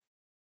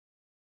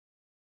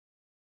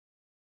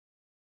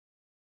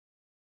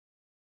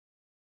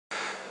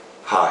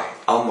Hi,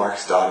 I'm Marc,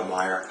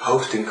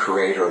 host and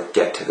creator of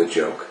Get to the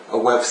Joke, a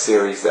web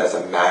series that's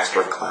a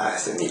master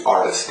class in the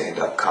art of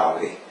stand-up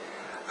comedy.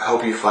 I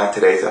hope you find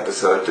today's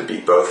episode to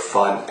be both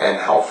fun and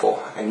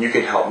helpful, and you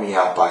can help me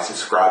out by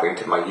subscribing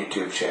to my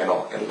YouTube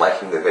channel and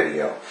liking the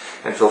video,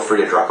 and feel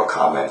free to drop a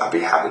comment. I'll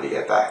be happy to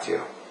get back to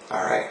you.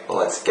 Alright, well,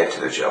 let's get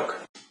to the joke.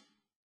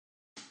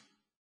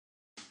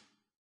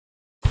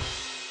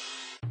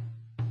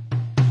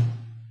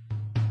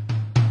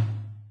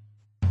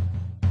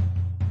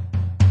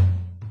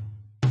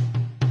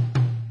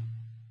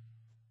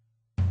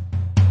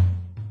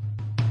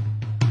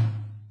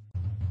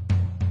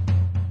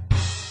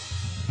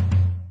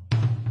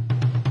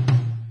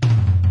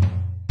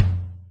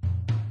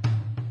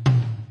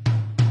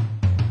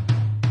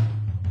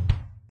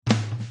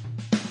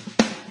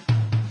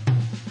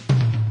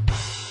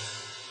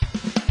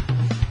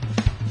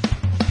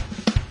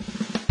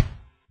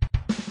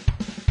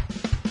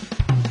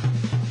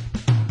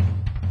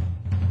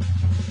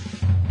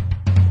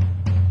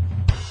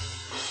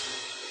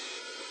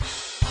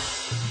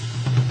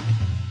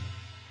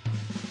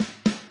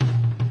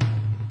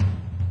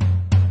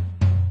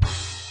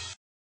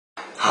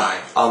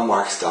 Hi, I'm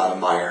Marc,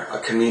 a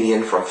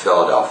comedian from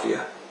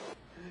Philadelphia.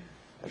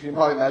 As you can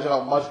probably imagine,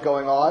 how much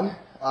going on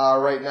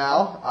right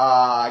now.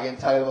 I can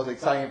tell you the most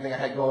exciting thing I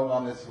had going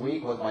on this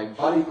week was my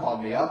buddy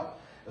called me up.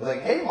 He was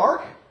like, "Hey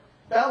Marc,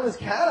 found this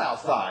cat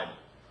outside."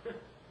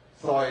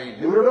 So I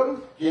neutered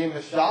him, gave him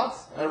the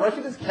shots, and I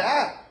rescued this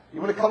cat.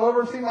 You want to come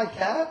over and see my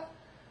cat?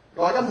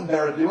 Go, I got something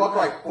better to do. I'll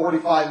drive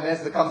 45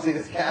 minutes to come see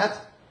this cat.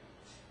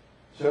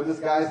 Showed this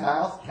guy's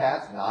house,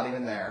 cat's not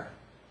even there.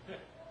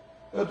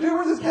 Dude,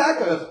 where's this cat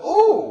go? He goes,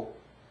 "Oh,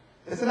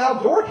 it's an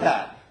outdoor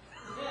cat."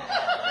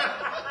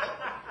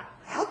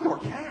 Outdoor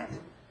cat?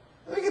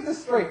 Let me get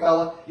this straight,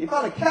 fella. You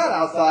found a cat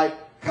outside,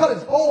 cut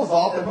its balls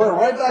off, and put it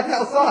right back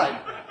outside.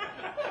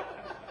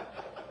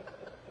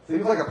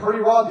 Seems like a pretty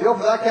raw deal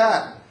for that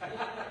cat.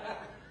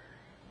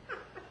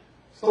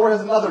 Story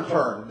has another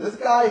turn. This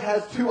guy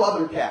has two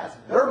other cats.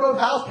 They're both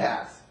house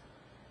cats.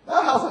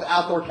 That house has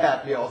outdoor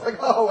cat feels. Like,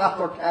 oh,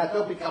 outdoor cat,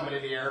 don't be coming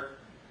in here.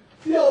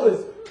 See all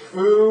this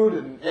food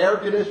and air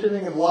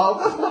conditioning and love?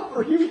 That's not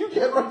for you. You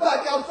can't run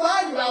back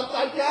outside, you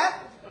outside cat.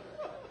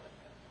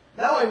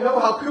 Now I know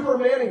how Cooper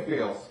Manning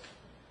feels.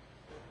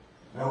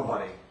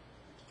 Nobody.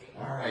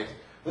 All right.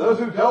 For those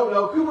who don't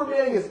know, Cooper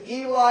Manning is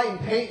Eli and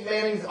Peyton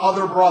Manning's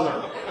other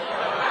brother.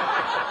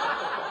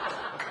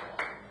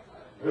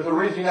 There's a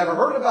reason you never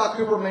heard about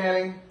Cooper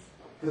Manning,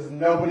 because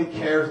nobody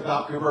cares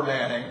about Cooper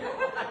Manning.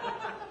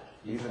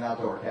 He's an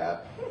outdoor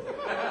cat.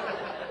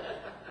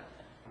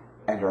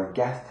 And our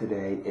guest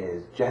today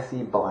is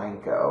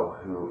Blanco,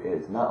 who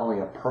is not only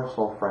a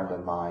personal friend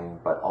of mine,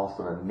 but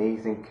also an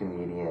amazing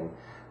comedian.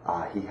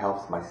 He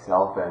helps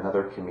myself and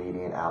another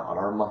comedian out on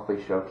our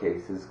monthly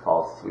showcases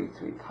called Sweet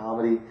Sweet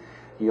Comedy.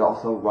 He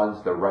also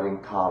runs the Reading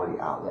Comedy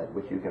Outlet,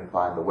 which you can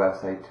find the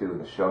website to in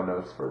the show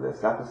notes for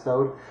this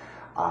episode.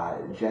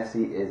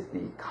 Jesse is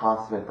the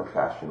consummate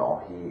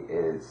professional. He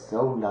is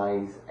so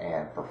nice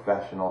and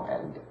professional,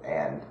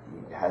 and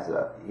he has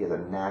a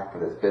knack for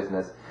this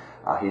business.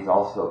 He's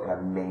also an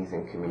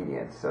amazing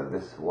comedian, so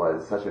this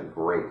was such a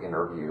great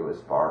interview as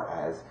far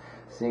as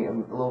seeing a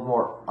little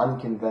more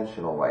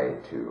unconventional way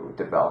to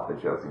develop the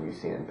joke than you've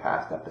seen in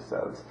past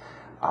episodes.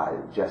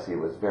 Jesse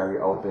was very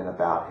open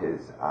about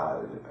his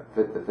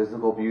the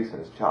physical abuse in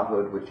his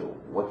childhood, which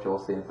you'll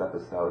see in this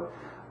episode.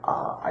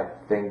 I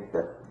think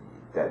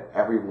that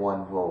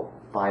everyone will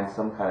find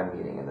some kind of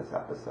meaning in this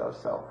episode.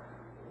 So,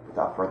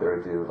 without further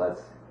ado,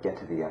 let's get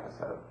to the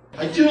episode.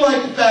 I do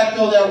like the fact,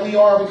 though, that we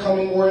are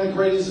becoming more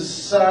integrated as a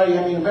society.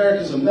 I mean,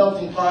 America's a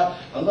melting pot.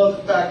 I love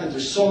the fact that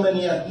there's so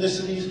many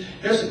ethnicities.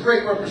 There's a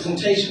great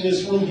representation in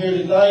this room here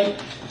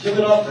tonight. Give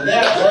it up for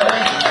that,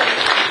 right?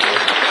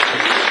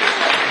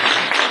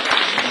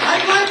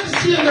 I'd like to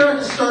see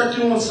America start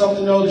doing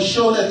something, though, to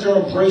show that they're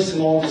embracing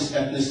all this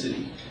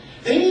ethnicity.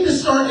 They need to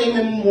start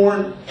naming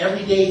more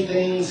everyday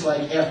things,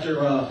 like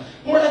after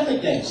more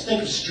ethnic names.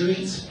 Think of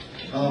streets,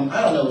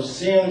 I don't know,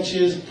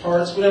 sandwiches,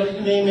 parts, whatever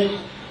you name it.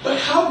 But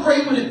how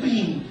great would it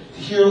be to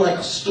hear like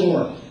a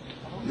storm?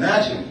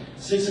 Imagine,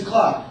 6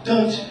 o'clock,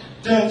 dun,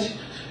 dun.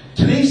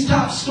 Today's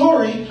top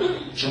story,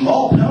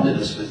 Jamal pounded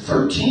us with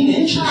 13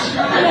 inches.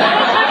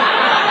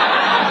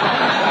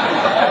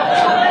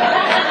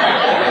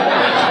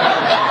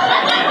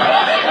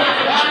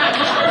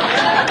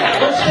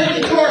 Let's take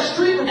it to our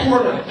street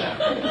reporter.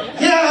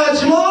 Yeah,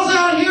 Jamal's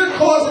out here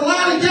causing a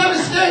lot of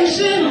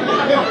devastation.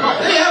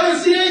 They haven't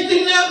seen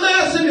anything that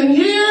massive in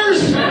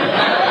years.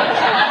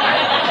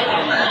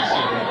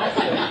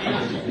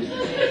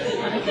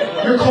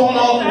 You're calling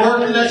off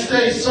work the next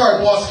day.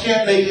 Sorry, boss,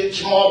 can't make it.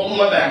 Jamal blew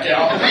my back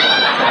out.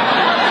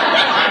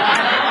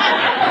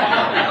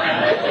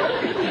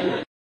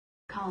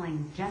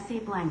 Calling Jesse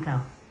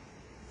Blanco.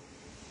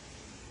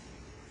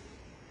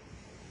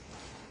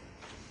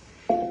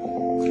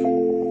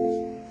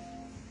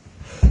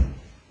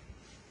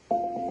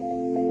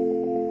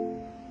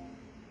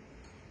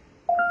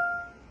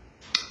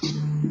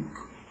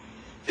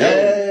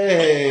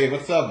 Hey,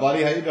 what's up,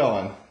 buddy? How you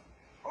doing?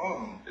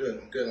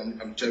 good.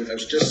 I'm good. I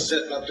was just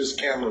setting up this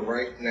camera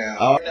right now.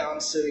 Oh. Right now I'm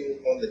sitting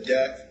on the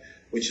deck,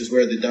 which is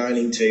where the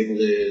dining table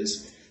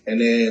is. And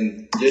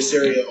then this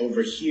area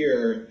over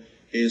here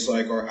is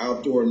like our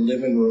outdoor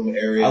living room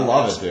area. I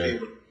love it,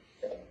 dude.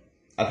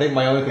 I think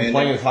my only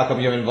complaint is how come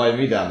you haven't invited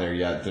me down there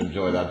yet to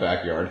enjoy that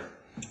backyard?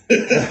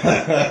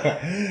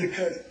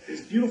 Because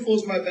as beautiful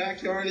as my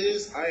backyard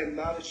is, I am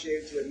not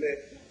ashamed to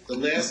admit the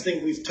last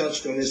thing we've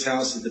touched on this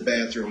house is the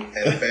bathroom,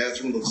 and the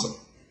bathroom looks like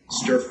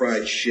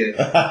stir-fried shit.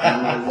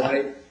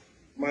 And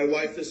my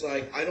wife is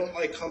like, I don't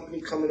like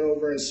company coming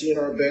over and seeing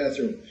our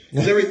bathroom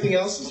because everything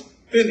else is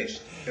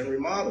finished and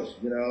remodeled,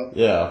 you know.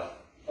 Yeah.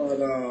 But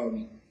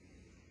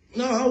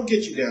no, I'll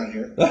get you down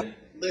here.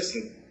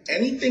 Listen,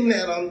 anything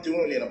that I'm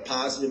doing in a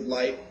positive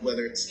light,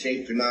 whether it's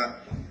taped or not,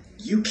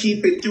 you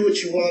keep it, do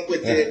what you want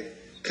with it.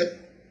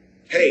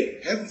 Hey,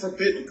 heaven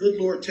forbid the good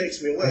Lord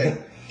takes me away.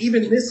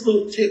 Even this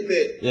little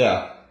tidbit,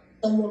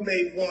 someone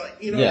may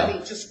want, you know what I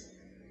mean, just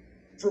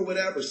for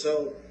whatever.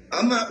 So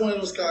I'm not one of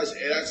those guys,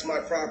 hey, that's my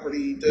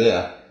property.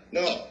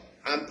 No,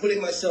 I'm putting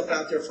myself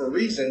out there for a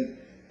reason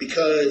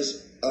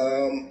because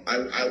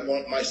I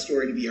want my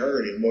story to be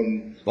heard.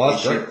 Well,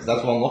 that's great.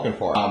 That's what I'm looking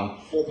for.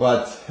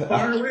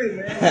 Fire away,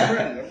 man. I'm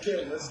ready. I'm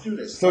kidding. Let's do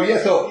this. So yeah,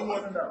 what do you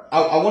want to know?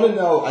 I want to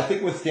know. I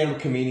think with stand-up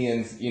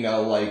comedians, you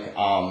know, like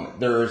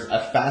there's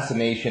a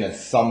fascination at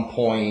some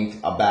point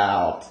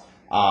about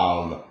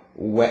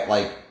what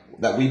like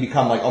that we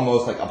become like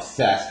almost like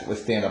obsessed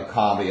with stand-up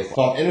comedy.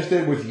 So I'm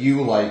interested with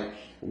you, like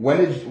when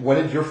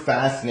did your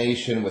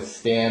fascination with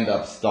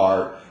stand-up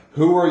start?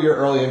 Who were your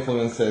early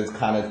influences,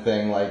 kind of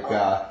thing, like.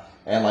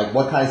 And like,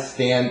 what kind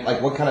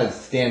of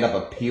stand-up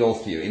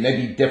appeals to you? It may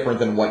be different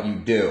than what you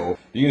do.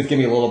 You can just give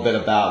me a little bit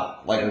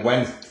about like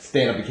when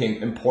stand-up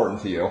became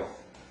important to you.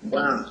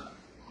 Wow,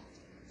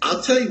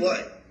 I'll tell you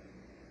what.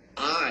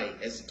 I,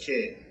 as a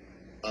kid,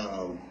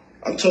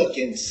 I'm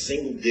talking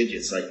single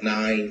digits, like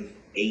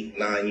 8,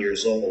 9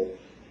 years old.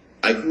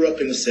 I grew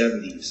up in the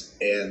 70s,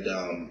 and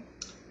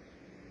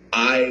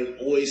I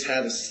always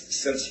had a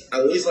sense.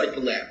 I always liked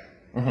to laugh,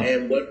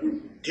 and what we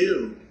would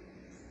do.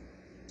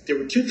 There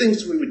were two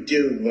things we would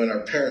do when our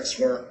parents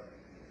weren't,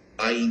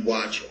 i.e.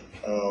 watching.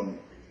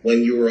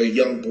 When you were a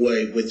young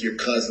boy with your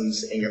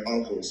cousins and your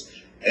uncles.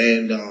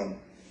 And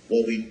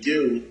what we'd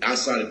do,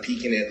 outside of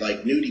peeking at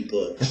like nudie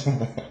books,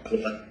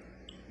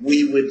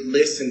 we would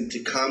listen to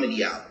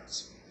comedy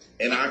albums.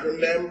 And I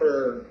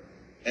remember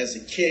as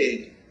a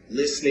kid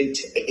listening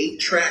to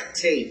 8-track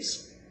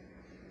tapes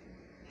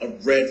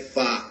of Red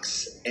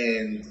Fox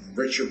and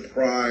Richard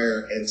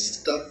Pryor and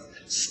stuff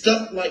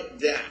like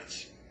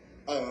that.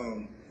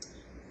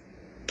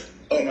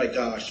 Oh my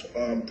gosh,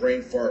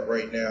 brain fart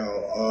right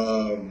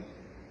now.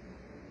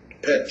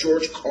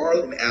 George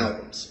Carlin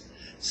albums,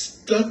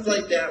 stuff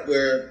like that,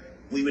 where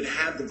we would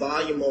have the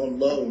volume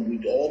on low and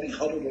we'd all be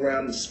huddled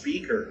around the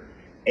speaker.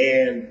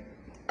 And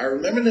I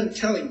remember them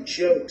telling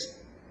jokes,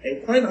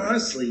 and quite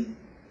honestly,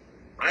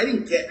 I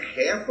didn't get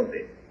half of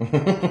it.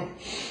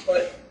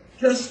 But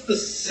just the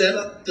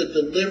setup, the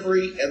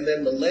delivery, and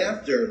then the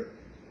laughter,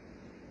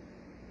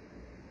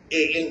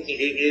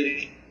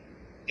 it's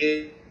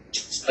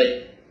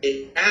like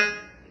it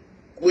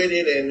with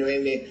it, and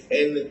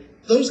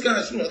those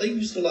guys, you know, they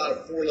used a lot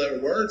of 4-letter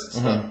words and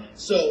stuff.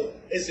 So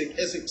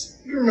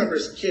you remember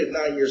as a kid,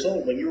 9 years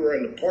old, when you were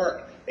in the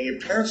park and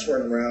your parents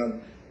weren't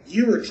around,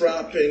 you were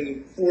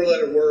dropping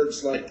 4-letter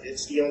words like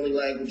it's the only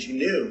language you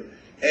knew,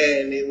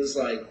 and it was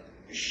like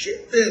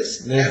shit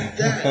this, F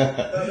that,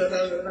 da da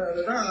da da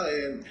da da,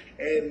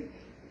 and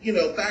you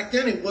know, back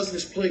then it wasn't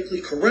as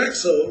politically correct,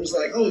 so it was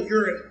like, oh,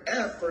 you're an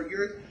F or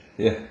you're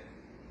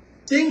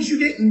things you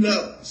didn't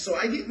know. So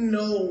I didn't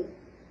know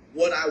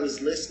what I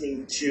was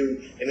listening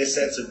to in a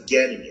sense of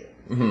getting it.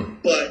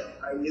 But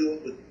I knew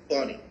it was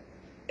funny.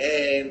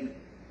 And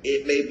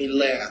it made me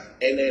laugh.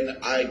 And then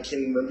I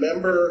can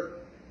remember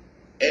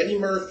Eddie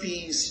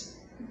Murphy's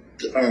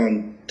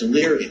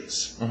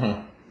Delirious.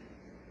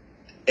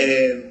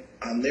 And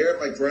I'm there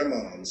at my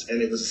grandmom's,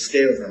 and it was a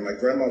stayover. My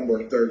grandma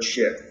worked third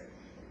shift.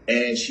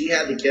 And she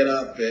had to get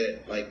up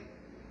at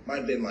might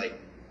have been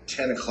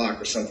 10 o'clock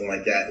or something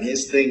like that, and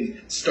his thing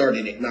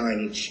started at 9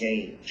 and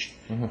change.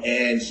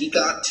 And he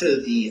got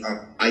to the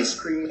ice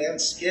cream man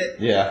skit.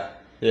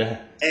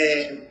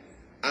 And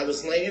I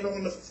was laying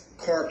on the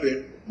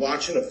carpet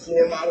watching a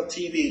floor model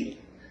TV,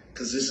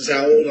 because this is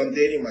how old I'm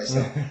dating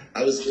myself.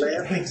 I was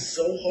laughing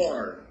so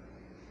hard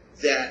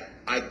that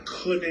I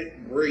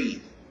couldn't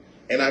breathe.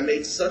 And I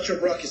made such a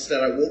ruckus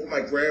that I woke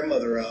my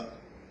grandmother up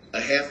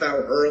a half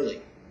hour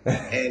early.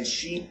 And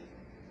she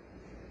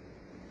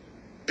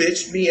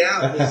bitched me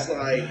out. It was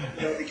like,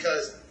 you know,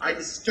 because I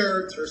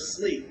disturbed her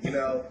sleep, you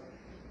know.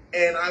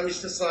 And I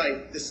was just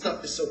like, this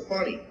stuff is so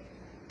funny.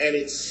 And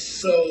it's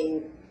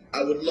so,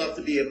 I would love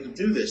to be able to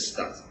do this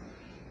stuff.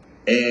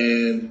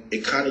 And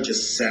it kind of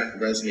just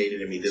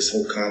resonated in me, this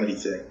whole comedy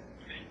thing.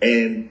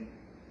 And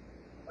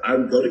I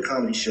would go to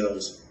comedy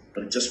shows,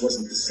 but it just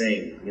wasn't the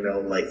same, you know,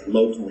 like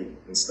locally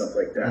and stuff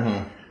like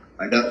that.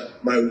 I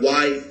got my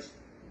wife,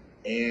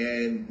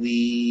 and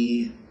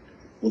we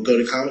would go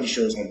to comedy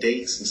shows on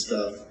dates and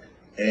stuff.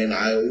 and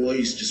I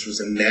always just was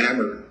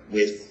enamored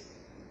with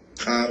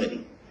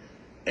comedy.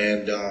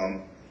 And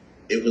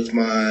it was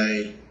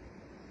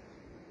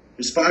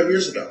 5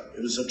 years ago.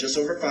 It was just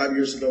over 5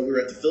 years ago. We were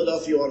at the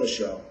Philadelphia Auto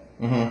Show,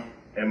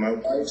 and my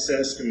wife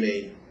says to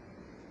me,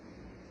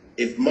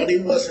 if money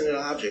wasn't an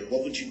object,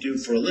 what would you do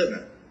for a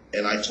living?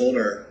 And I told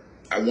her,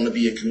 I want to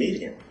be a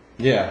comedian.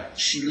 Yeah.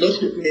 She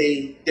looked at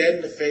me dead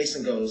in the face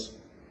and goes,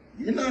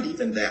 you're not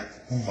even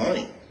that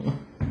funny.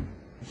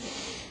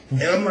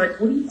 And I'm like,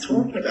 what are you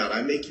talking about?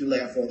 I make you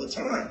laugh all the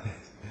time.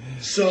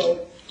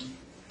 So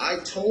I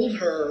told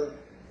her,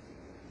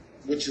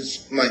 which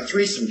is my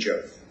threesome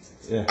joke.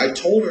 Yeah. I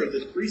told her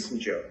the threesome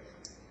joke.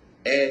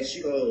 And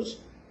she goes,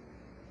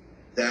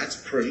 that's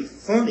pretty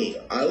funny.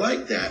 I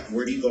like that.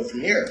 Where do you go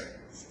from here?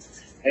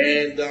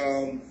 And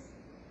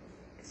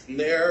from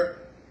there,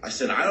 I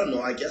said, I don't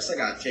know. I guess I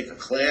got to take a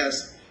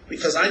class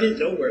because I didn't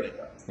know where to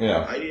go.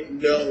 Yeah. I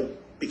didn't know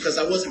because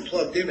I wasn't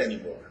plugged in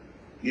anymore.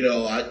 You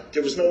know,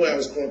 there was no way I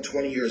was going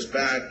 20 years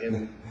back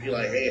and be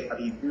like, hey, how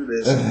do you do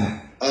this?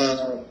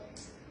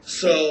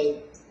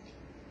 So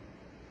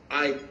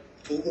I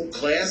Googled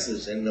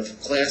classes, and the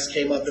class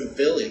came up in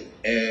Philly,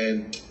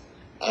 and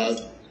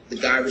the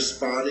guy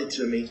responded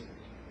to me.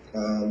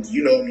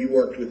 You know him, you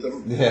worked with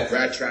him. Yeah.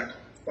 Brad Track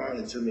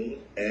responded to me,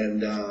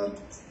 and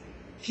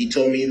he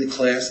told me the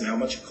class and how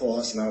much it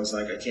cost, and I was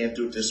like, I can't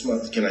do it this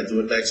month. Can I do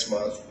it next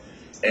month?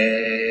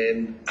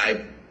 And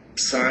I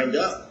signed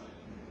up.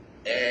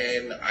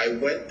 And I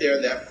went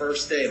there that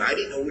first day, and I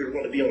didn't know we were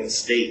going to be on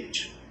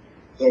stage.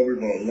 So we were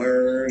going to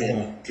learn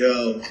and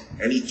go.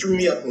 And he threw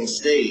me up on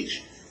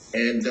stage,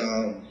 and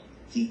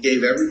he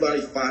gave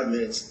everybody 5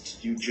 minutes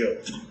to do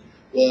jokes.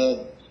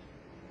 Well,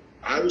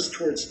 I was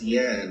towards the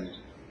end.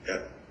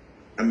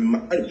 I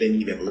might have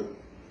been even.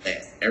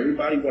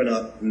 Everybody went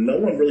up. No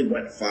one really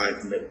went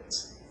 5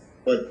 minutes,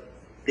 but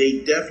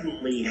they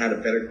definitely had a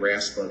better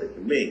grasp of it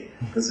than me.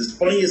 Because as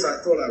funny as I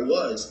thought I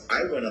was,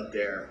 I went up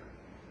there.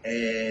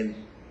 And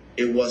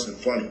it wasn't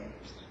funny,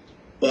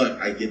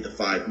 but I did the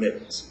 5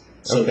 minutes.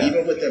 So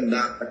even with them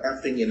not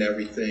laughing and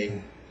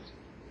everything,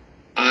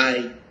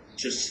 I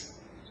just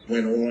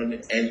went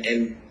on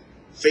and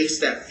faced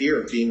that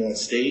fear of being on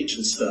stage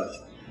and stuff.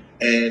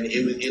 And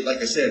it like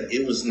I said,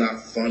 it was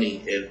not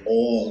funny at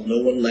all.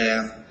 No one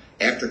laughed.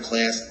 After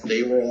class,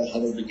 they were all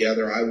huddled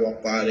together. I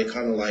walked by, they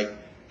kind of like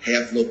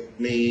half looked at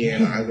me,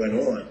 and I went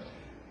on.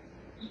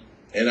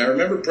 And I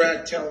remember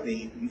Brad telling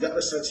me, you got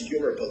a sense of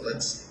humor, but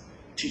let's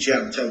teach you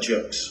how to tell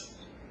jokes.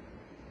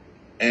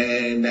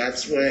 And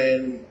that's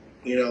when,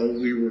 you know,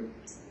 we were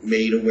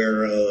made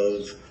aware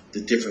of the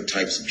different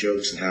types of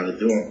jokes and how to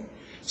do them.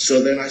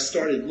 So then I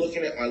started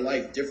looking at my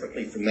life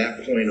differently from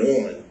that point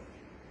on.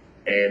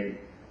 And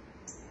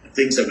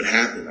things that would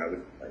happen, I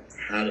would like,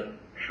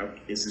 how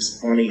is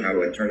this funny? How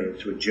do I turn it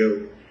into a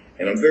joke?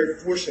 And I'm very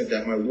fortunate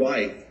that my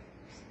wife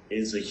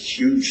is a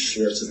huge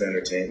source of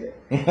entertainment.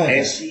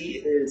 And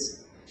she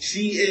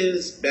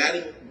is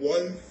batting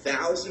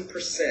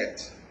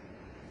 1,000%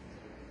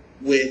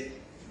 with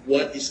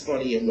what is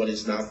funny and what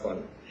is not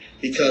funny.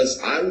 Because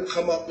I will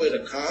come up with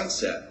a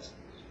concept,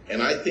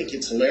 and I think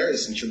it's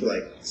hilarious, and she'll be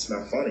like, it's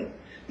not funny.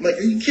 I'm like,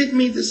 are you kidding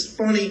me? This is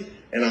funny.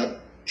 And I'll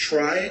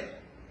try it,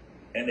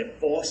 and it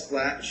falls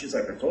flat. And she's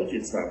like, I told you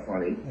it's not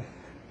funny.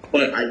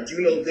 But I do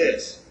know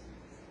this.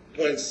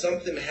 When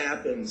something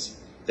happens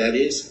that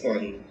is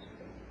funny,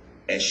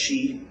 and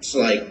she's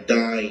like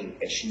dying,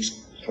 and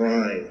she's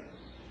crying,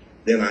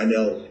 then I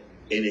know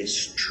it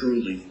is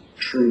truly,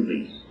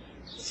 truly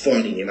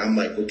funny. And I'm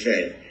like,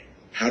 okay,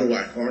 how do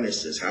I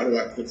harness this? How do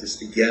I put this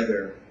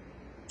together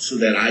so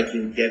that I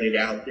can get it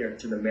out there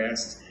to the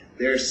masses?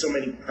 There's so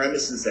many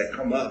premises that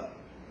come up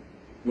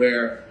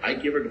where I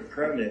give her the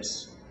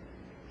premise,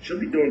 she'll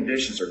be doing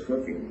dishes or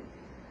cooking.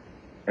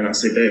 And I'll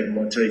say, babe, I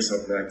want to tell you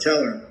something. I tell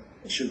her,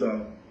 and she'll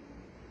go,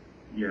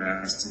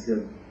 yeah, that's a good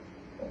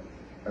one.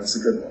 That's a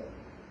good one.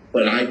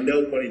 But I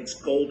know when it's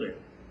golden.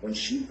 When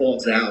she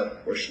falls out,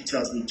 or she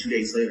tells me 2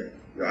 days later,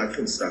 you know, I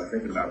couldn't stop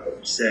thinking about what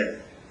you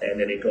said, and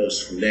then it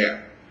goes from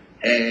there.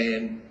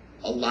 And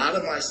a lot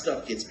of my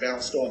stuff gets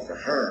bounced off of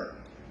her.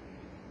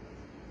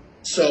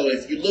 So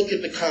if you look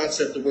at the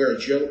concept of where a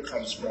joke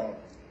comes from,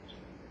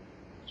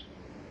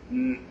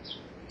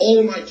 all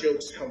of my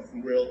jokes come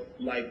from real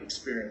life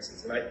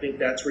experiences, and I think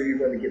that's where you're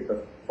going to get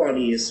the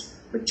funniest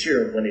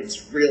material, when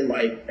it's real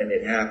life and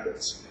it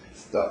happens.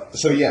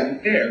 So yeah.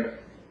 There.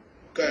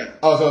 Go ahead.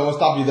 Oh, so we'll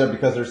stop you there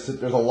because there's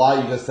a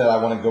lot you just said.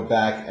 I want to go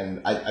back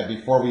and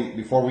before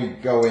we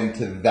go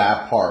into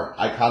that part,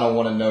 I kind of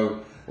want to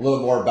know a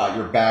little more about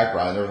your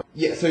background.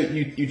 Yeah, so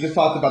you just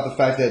talked about the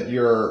fact that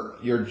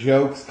your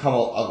jokes come a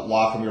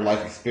lot from your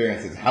life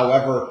experiences.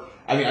 However,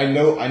 I mean,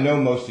 I know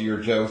most of your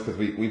jokes because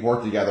we've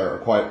worked together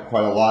quite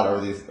a lot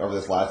over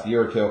this last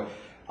year or two.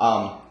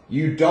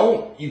 You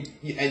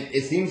and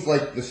it seems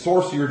like the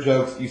source of your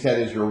jokes, you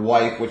said, is your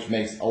wife, which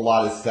makes a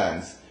lot of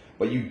sense.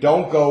 But you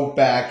don't go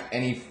back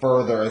any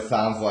further, it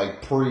sounds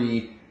like,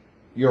 pre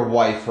your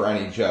wife for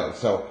any jokes.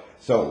 So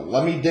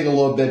let me dig a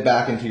little bit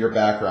back into your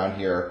background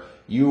here.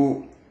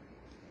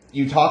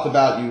 you talked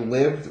about you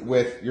lived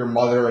with your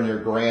mother and your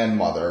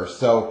grandmother.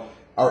 So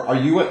are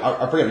you?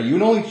 I forget. Are you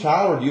an only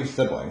child, or do you have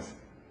siblings?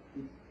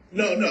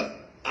 No.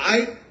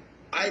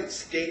 I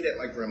stayed at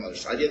my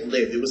grandmother's. I didn't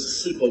live. It was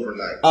a sleepover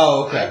night.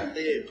 Oh, okay. I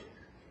lived.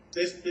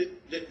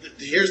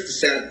 Here's the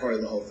sad part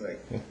of the whole thing.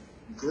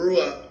 Grew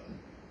up,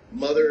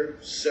 mother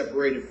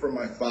separated from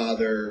my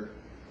father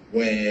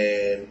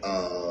when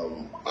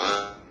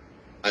I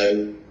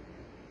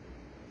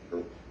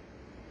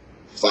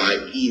 4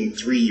 to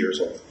 3 years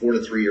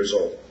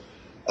old.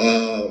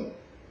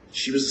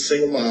 She was a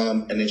single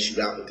mom, and then she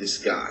got with this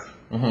guy.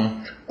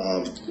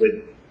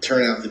 Would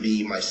turn out to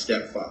be my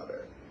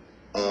stepfather.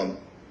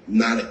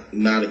 Not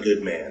a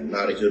good man,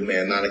 not a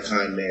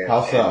kind man.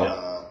 How so? And,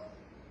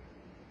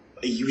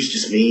 he was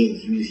just mean.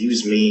 He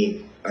was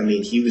mean. I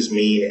mean, he was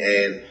mean,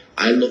 and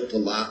I looked a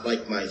lot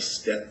like my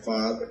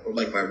stepfather, or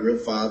like my real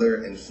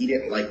father, and he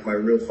didn't like my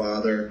real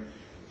father.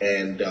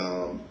 And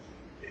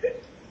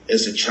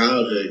as a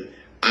childhood,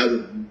 I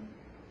would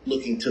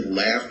looking to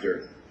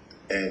laughter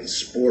and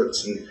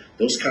sports, and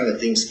those kind of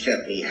things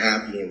kept me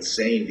happy and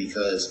sane,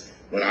 because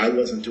when I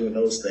wasn't doing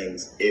those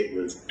things, it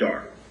was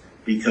dark,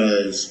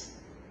 because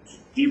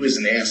he was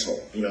an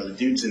asshole. You know, the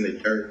dude's in the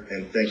dirt,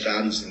 and thank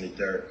God he's in the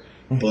dirt.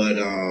 But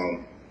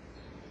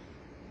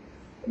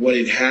what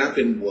had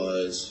happened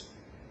was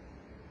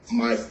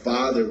my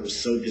father was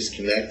so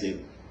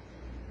disconnected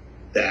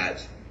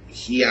that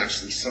he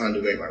actually signed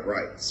away my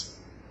rights,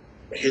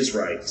 his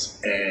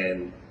rights,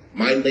 and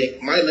my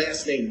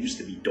last name used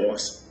to be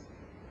Dawson.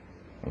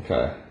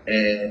 Okay.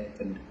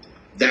 And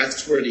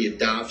that's where the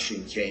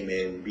adoption came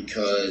in,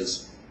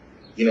 because,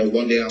 you know,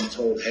 one day I'm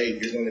told, hey,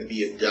 you're going to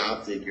be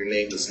adopted. Your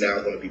name is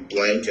now going to be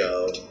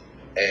Blanco.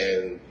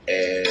 And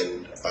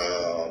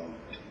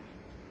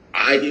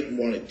I didn't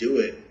want to do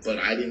it, but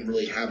I didn't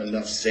really have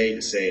enough say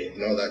to say,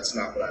 no, that's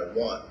not what I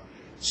want.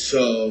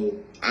 So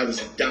I was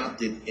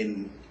adopted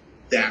in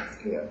that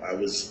form. I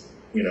was,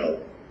 you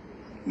know,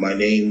 my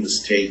name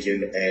was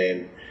taken.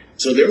 And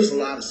so there was a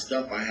lot of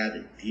stuff I had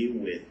to deal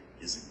with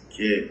as a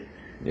kid.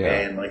 Yeah.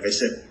 And like I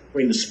said,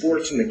 between the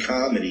sports and the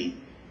comedy,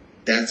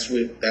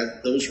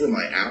 those were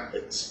my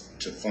outlets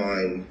to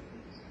find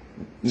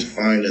a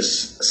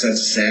sense of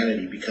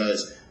sanity,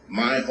 because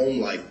my home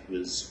life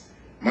was,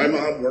 my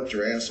mom worked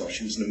her ass off.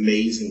 She was an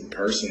amazing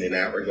person in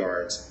that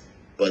regards,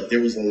 but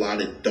there was a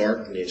lot of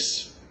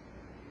darkness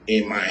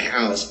in my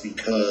house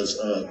because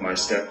of my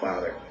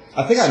stepfather.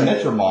 I think I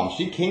met your mom.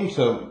 She came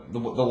to the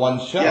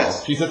one show.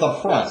 Yes. She sits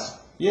up front. Yes.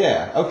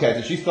 Yeah. Okay.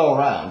 So she's still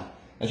around,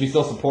 and she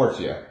still supports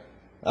you.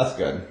 That's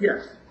good.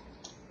 Yeah.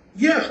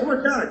 Yeah. Oh my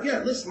God. Yeah.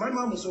 Listen, my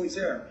mom was always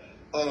there.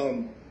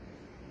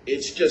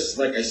 It's just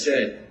like I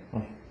said,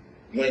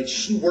 when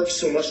she worked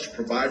so much to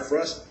provide for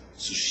us,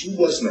 so she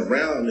wasn't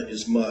around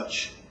as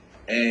much,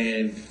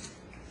 and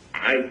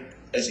I,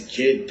 as a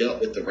kid,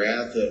 dealt with the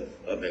wrath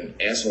of an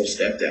asshole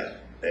stepdad,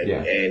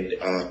 and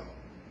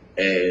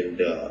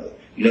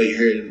you know, you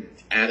hear the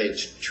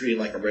adage, treated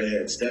like a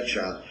redheaded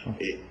stepchild.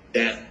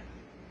 That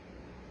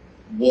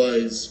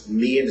was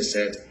me in a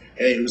sense,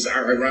 and it was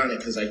ironic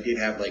because I did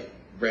have like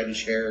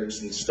reddish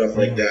hairs and stuff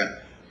like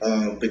that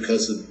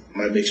because of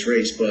my mixed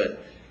race,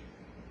 but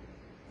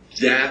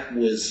that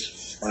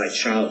was my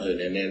childhood,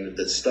 and then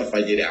the stuff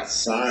I did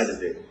outside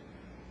of it,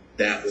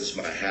 that was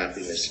my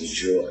happiness and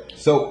joy.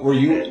 So were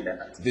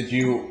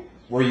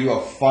you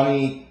a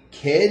funny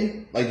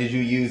kid? Like, did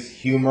you use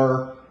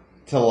humor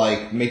to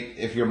like make,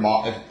 if your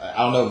mom, I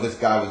don't know if this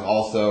guy was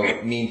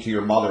also mean to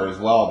your mother as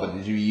well, but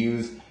did you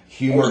use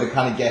humor to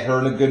kind of get her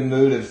in a good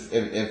mood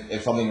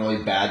if something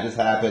really bad just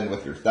happened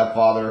with your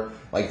stepfather?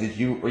 Like,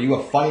 were you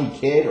a funny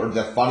kid, or did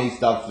the funny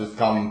stuff just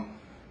come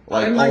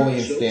like only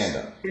in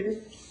stand-up?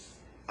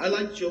 I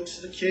like jokes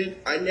as a kid.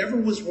 I never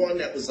was one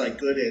that was like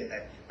good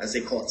at, as they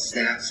call it,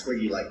 snaps, where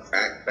you like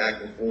crack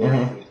back and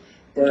forth.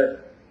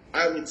 But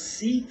I would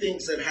see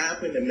things that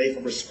happened and make a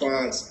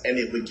response, and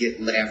it would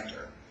get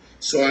laughter.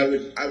 So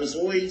I was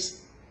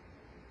always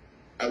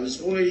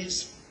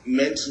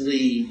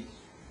mentally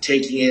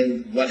taking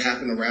in what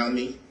happened around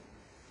me,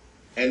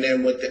 and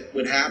then what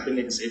would happen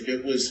is, if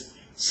it was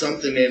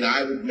something, and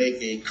I would make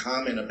a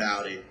comment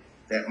about it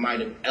that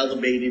might have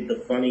elevated the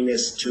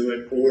funniness to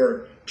it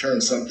or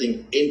turned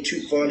something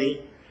into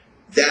funny.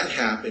 That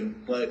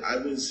happened, but I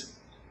was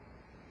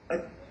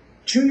at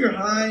junior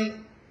high.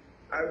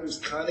 I was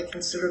kind of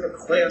considered a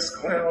class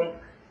clown,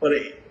 but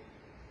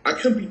I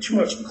couldn't be too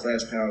much of a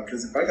class clown,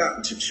 because if I got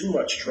into too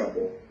much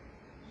trouble,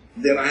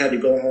 then I had to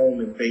go home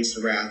and face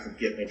the wrath of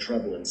getting in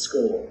trouble in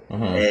school.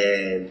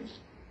 And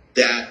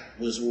that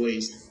was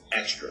always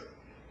extra,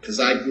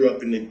 because I grew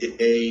up in the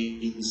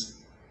days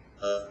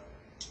of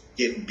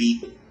getting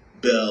beat,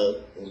 belt,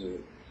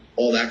 and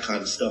all that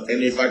kind of stuff.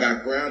 And if I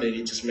got grounded,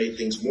 it just made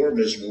things more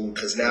miserable,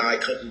 because now I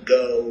couldn't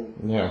go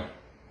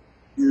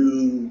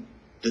do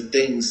the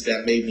things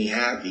that made me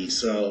happy.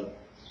 So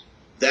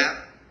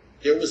that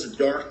there was a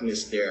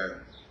darkness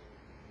there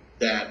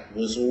that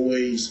was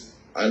always,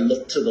 I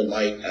looked to the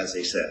light, as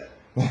they said,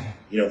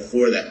 you know,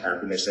 for that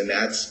happiness, and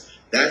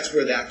that's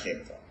where that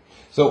came from.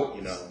 So,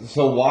 you know.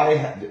 so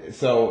why?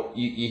 So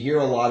you hear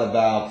a lot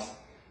about,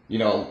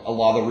 a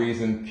lot of the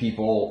reason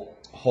people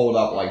hold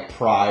up like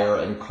Pryor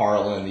and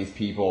Carlin. These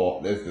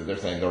people, they're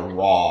saying they're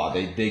raw.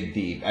 They dig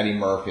deep. Eddie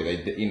Murphy.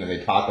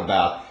 They talk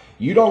about.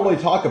 You don't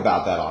really talk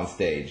about that on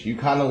stage. You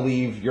kind of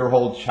leave your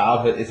whole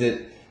childhood.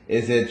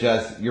 Is it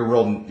just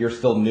you're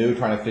still new,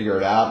 trying to figure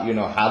it out? You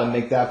know how to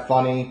make that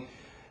funny.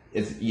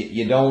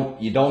 You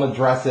don't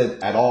address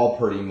it at all,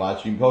 pretty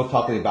much. You both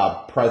talking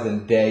about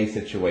present day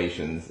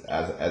situations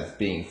as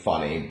being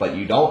funny, but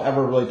you don't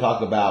ever really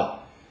talk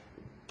about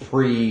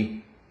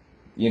pre,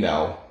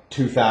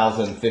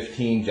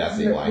 2015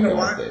 Jesse Blanco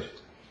on stage.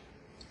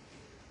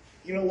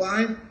 You know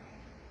why?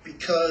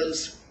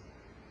 Because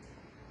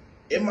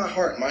in my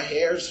heart, my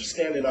hairs are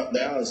standing up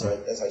now as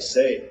I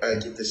say. I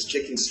get this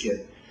chicken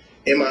skin.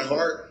 In my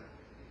heart,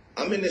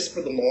 I'm in this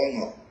for the long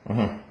haul.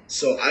 Mm-hmm.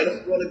 So I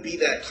don't want to be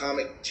that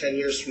comic 10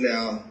 years from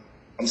now.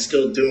 I'm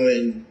still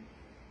doing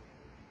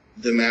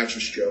the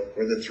mattress joke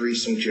or the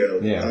threesome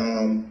joke. Yeah.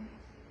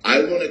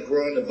 I want to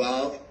grow and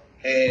evolve.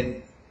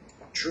 And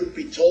truth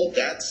be told,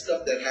 that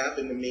stuff that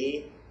happened to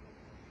me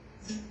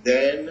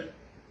then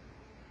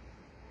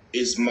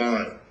is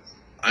mine.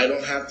 I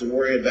don't have to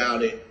worry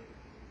about it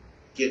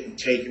getting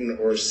taken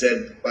or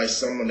said by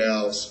someone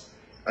else.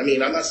 I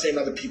mean, I'm not saying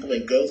other people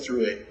ain't go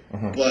through it,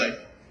 mm-hmm.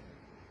 but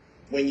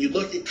when you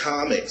look at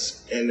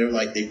comics and they're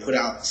like, they put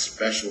out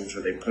specials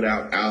or they put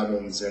out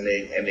albums and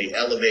they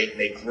elevate and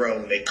they grow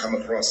and they come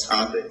across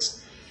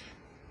topics,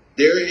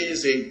 there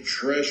is a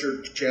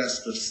treasure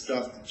chest of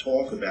stuff to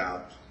talk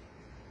about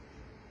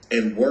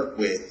and work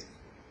with.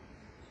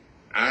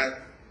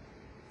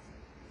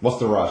 What's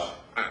the rush?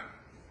 I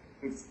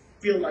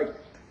feel like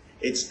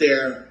it's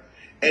there.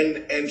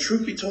 And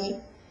truth be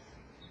told,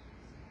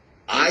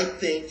 I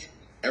think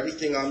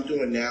everything I'm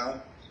doing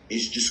now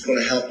is just going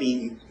to help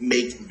me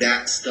make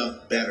that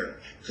stuff better.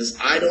 Because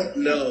I don't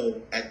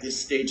know at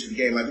this stage of the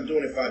game, I've been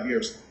doing it 5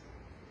 years,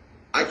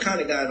 I kind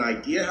of got an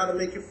idea how to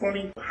make it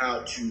funny,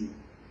 how to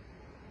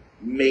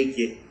make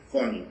it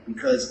funny.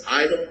 Because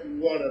I don't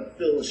want to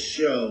fill a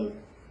show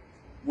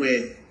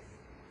with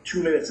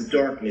 2 minutes of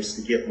darkness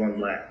to get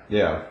one laugh.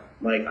 Yeah.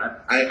 Like,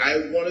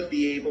 I want to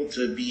be able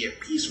to be at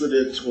peace with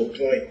it to a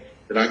point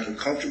that I can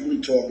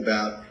comfortably talk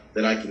about,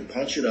 that I can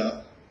punch it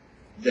up,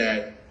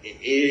 that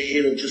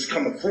it'll just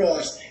come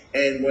across,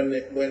 and when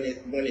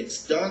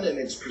it's done and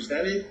it's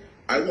presented,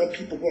 I want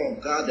people going,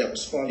 God, that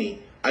was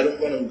funny. I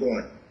don't want them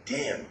going,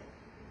 damn,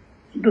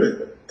 you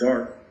lived a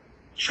dark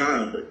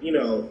childhood, you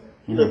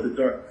lived a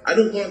dark. I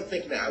don't want them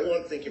thinking that. I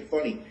want them thinking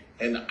funny,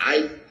 and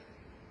I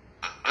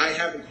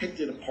haven't picked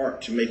it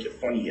apart to make it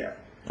funny yet.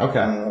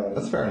 Okay,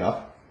 that's fair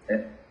enough.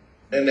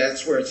 And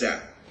that's where it's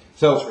at.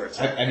 So,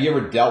 have you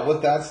ever dealt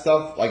with that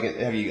stuff? Like,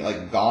 have you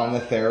gone to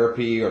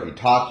therapy, or have you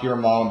talked to your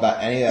mom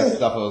about any of that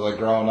stuff that was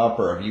growing up,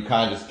 or have you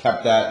kind of just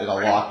kept that in a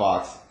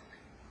lockbox?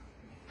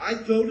 I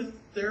go to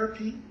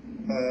therapy.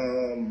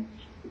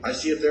 I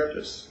see a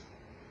therapist.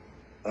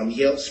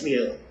 He helps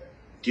me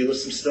deal with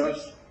some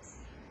stuff.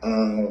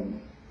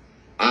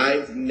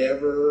 I've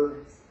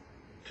never,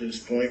 to this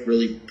point,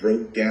 really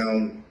broke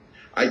down.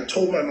 I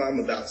told my mom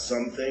about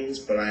some things,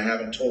 but I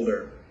haven't told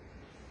her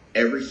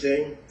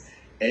everything.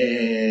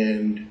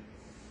 And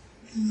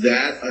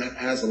that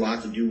has a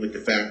lot to do with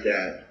the fact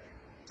that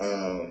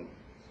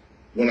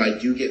when I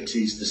do get into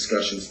these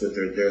discussions with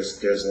her,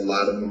 there's a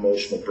lot of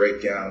emotional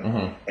breakdown,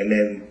 mm-hmm. and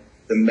then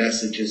the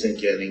message isn't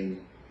getting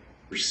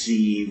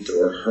received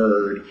or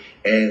heard.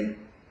 And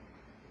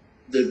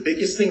the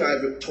biggest thing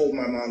I've told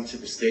my mom to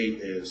this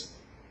date is,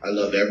 I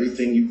love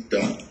everything you've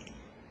done,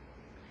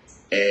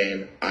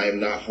 and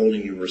I'm not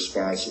holding you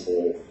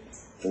responsible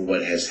for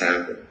what has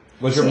happened.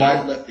 Was your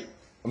mom?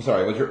 I'm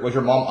sorry. Was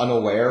your mom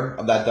unaware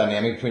of that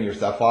dynamic between your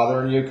stepfather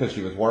and you because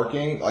she was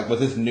working? Was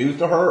this news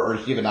to her, or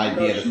did she have an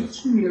idea? No,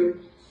 she knew.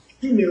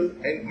 She knew,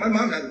 and my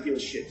mom had to deal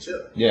with shit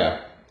too.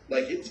 Yeah.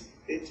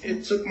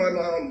 It took my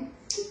mom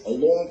a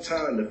long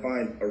time to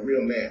find a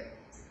real man.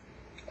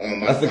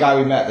 That's the guy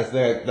we met.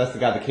 That's the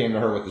guy that came to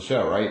her with the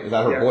show, right? Is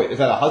that her boy? Is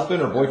that a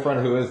husband or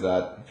boyfriend? Who is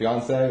that?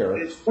 Fiance or?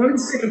 It's funny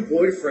saying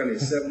boyfriend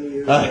is 70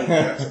 years old.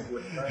 That's a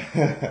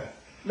boyfriend.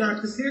 Now,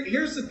 because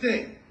here's the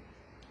thing.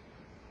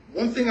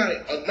 One of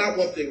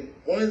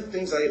the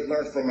things I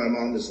learned from my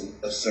mom is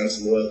a sense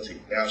of loyalty.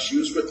 Now, she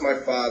was with my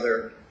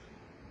father,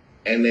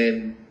 and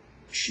then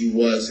she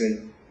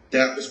wasn't.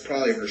 That was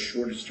probably her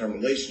shortest term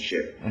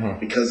relationship, mm-hmm.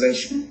 because then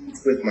she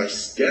was with my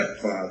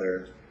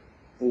stepfather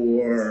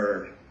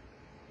for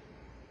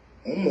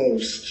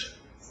almost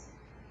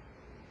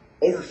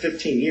over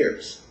 15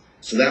 years.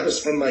 So that was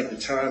from the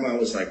time I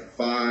was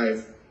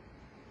 5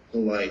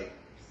 to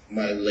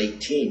my late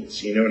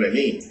teens, you know what I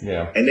mean?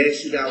 Yeah. And then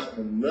she got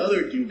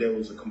another dude that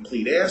was a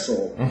complete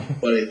asshole.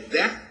 But at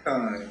that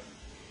time,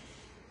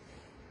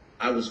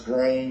 I was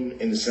grown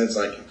in the sense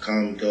I could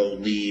come, go,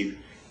 leave.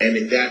 And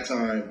at that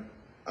time,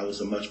 I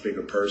was a much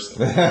bigger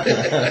person.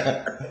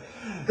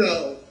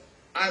 So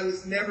I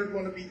was never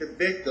going to be the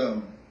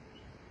victim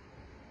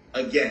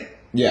again.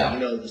 Yeah.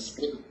 The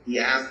sport, the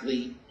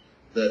athlete,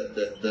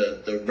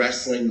 the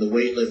wrestling, the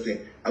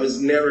weightlifting. I was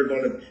never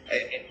going to.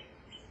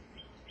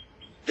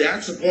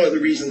 That's one of the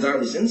reasons I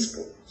was in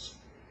sports,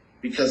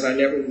 because I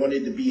never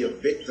wanted to be a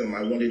victim.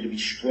 I wanted to be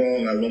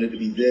strong. I wanted to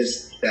be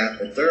this, that,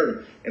 and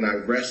third. And I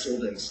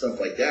wrestled and stuff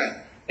like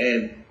that.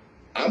 And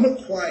I'm a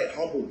quiet,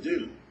 humble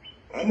dude.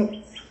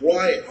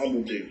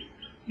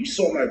 You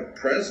saw my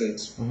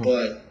presence,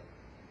 but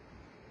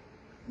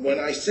when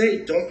I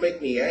say don't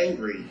make me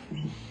angry,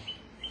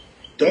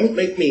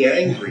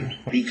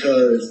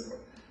 because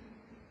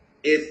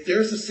if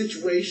there's a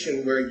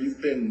situation where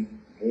you've been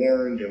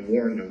warned,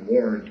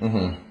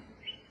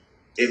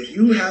 if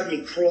you have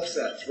me cross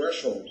that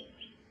threshold,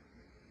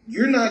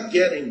 you're not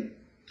getting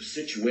the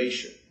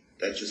situation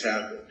that just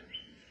happened.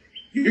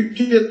 You're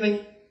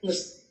getting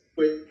this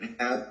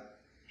happen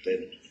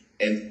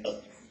and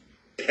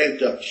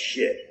pent up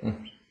shit.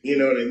 You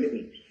know what I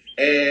mean?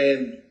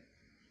 And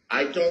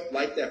I don't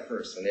like that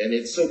person. And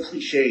it's so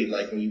cliched,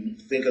 like when you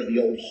think of the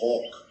old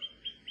Hulk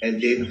and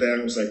David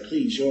Banner was like,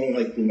 please, you don't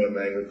like me when I'm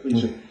angry,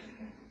 please.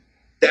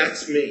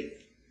 That's me.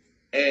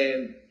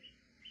 And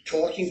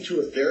talking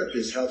to a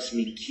therapist helps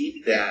me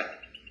keep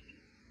that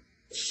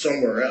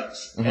somewhere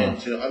else and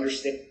to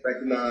understand,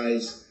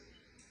 recognize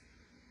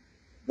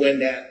when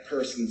that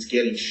person's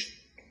getting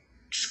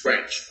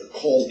scratched or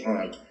called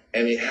upon.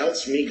 And it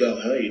helps me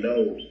go, hey,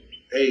 no,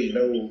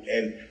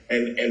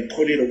 and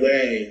put it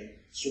away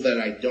so that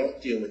I don't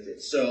deal with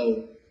it.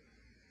 So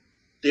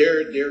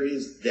there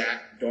is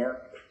that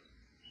dark,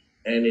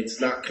 and it's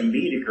not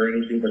comedic or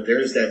anything, but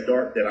there's that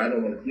dark that I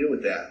don't want to deal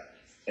with that.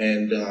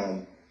 And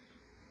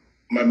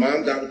my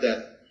mom got with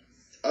that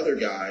other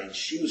guy.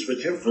 She was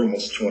with him for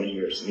almost 20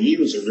 years, and he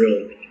was a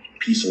real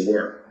piece of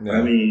work. Yeah.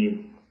 I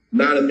mean,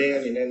 not a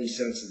man in any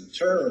sense of the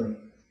term,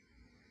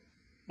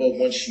 but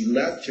when she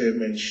left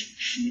him, and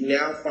she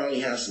now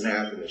finally has some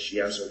happiness. She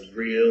has a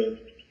real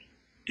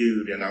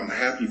dude, and I'm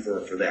happy for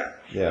her for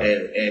that. Yeah.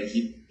 And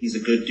he's a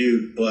good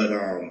dude, but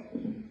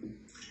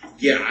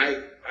yeah,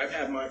 I've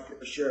had my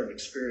fair share of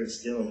experience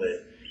dealing with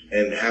it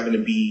and having to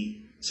be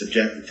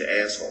subjected to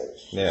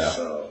assholes. Yeah.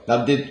 So.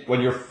 Now,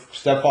 when your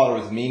stepfather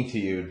was mean to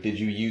you, did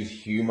you use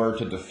humor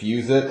to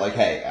diffuse it? Like,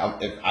 hey,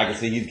 if I can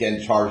see he's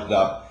getting charged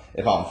up.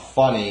 If I'm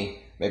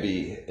funny,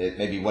 maybe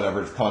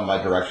whatever's coming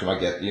my direction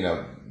might get,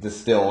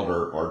 distilled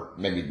or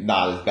maybe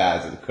not as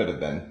bad as it could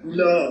have been.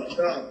 No,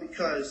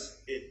 because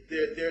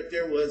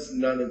there was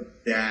none of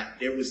that.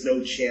 There was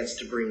no chance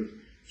to bring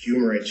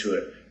humor into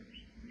it.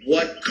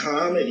 What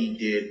comedy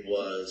did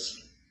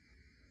was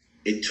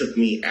it took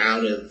me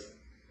out of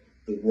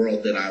the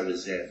world that I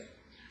was in.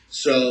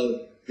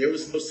 So there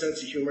was no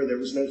sense of humor. There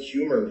was no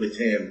humor with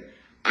him.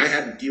 I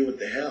had to deal with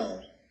the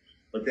hell.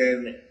 But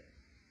then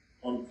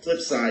on the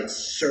flip side,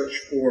 search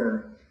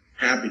for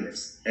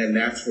happiness. And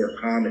that's where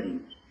comedy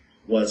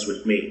was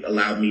with me,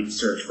 allowed me to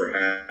search for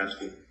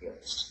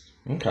happiness.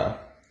 Okay.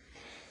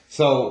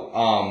 So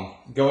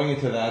going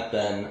into that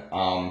then,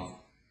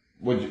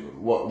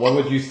 what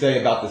would you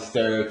say about the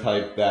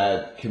stereotype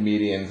that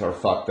comedians are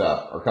fucked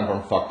up or come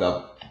from fucked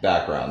up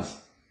backgrounds?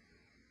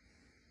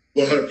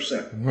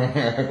 100%.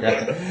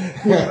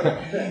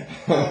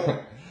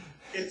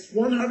 It's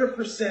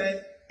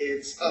 100%.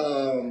 It's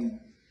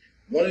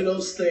one of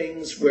those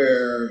things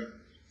where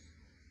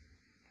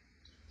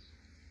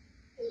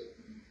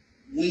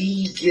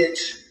we get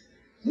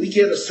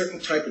a certain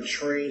type of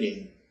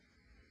training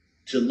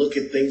to look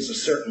at things a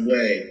certain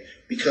way.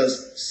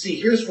 Because, see,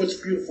 here's what's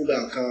beautiful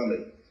about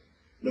comedy.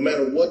 No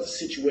matter what the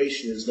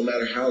situation is, no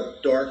matter how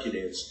dark it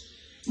is,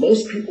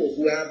 most people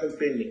who haven't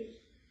been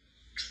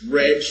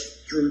dredged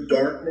through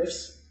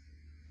darkness,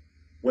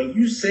 when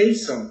you say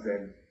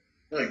something,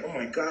 like, oh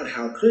my God,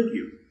 how could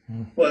you?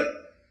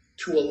 But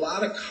to a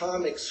lot of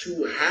comics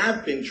who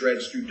have been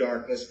dredged through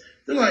darkness,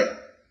 they're like,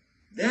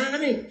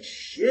 that ain't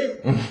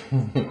shit.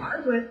 I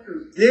went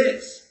through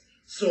this.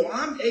 So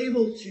I'm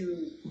able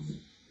to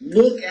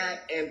look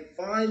at and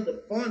find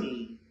the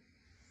funny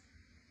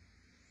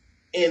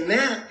in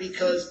that,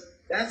 because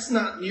that's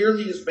not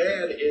nearly as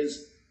bad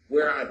as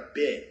where I've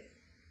been,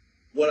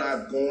 what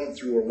I've gone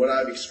through, or what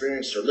I've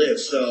experienced or lived.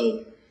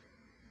 So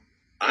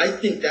I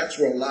think that's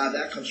where a lot of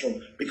that comes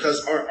from,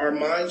 because our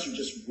minds are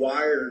just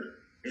wired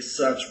as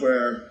such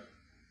where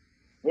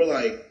we're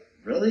like,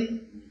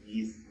 really?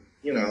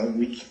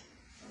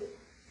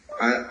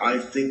 I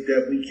think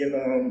that we can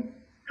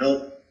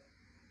help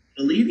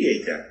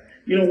alleviate that.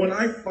 When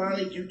I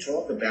finally do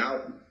talk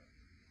about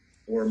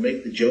or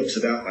make the jokes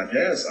about my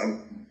past,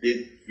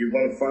 you're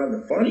going to find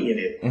the funny in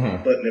it.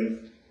 But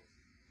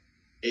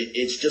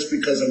it's just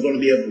because I'm going to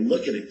be able to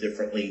look at it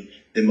differently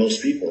than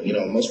most people.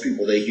 Most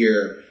people, they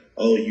hear,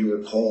 oh, you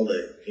were called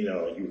a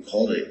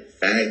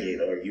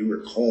faggot, or you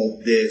were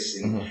called this,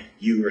 and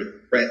you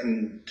were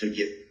threatened to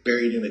get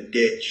buried in a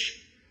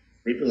ditch.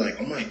 They'd be like,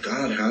 oh my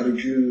God, how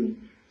did you,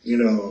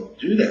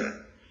 do that?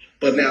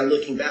 But now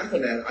looking back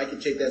on that, I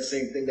could take that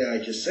same thing that I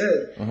just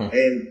said,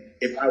 and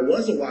if I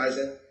was a wise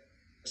ass,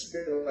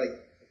 like,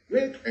 you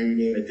ain't buried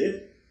in a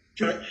ditch.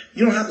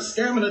 You don't have the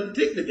stamina to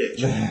dig the ditch.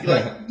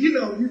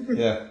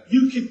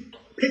 You could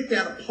pick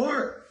that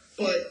apart,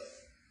 but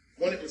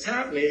when it was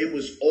happening, it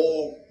was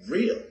all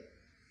real.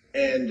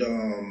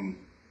 And,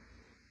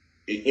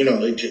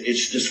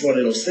 it's just one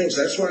of those things.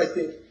 That's why I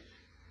think,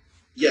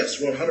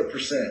 yes,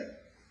 100%,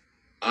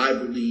 I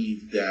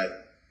believe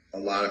that a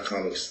lot of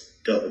comics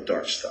dealt with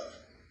dark stuff.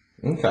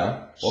 Okay.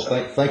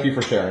 Well, thank you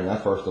for sharing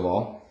that, first of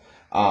all.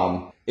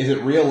 Is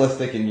it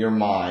realistic in your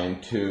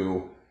mind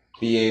to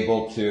be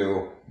able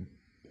to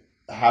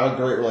have a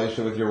great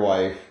relationship with your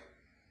wife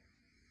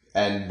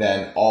and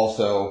then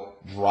also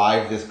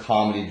drive this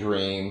comedy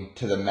dream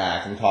to the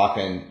max? I'm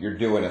talking, you're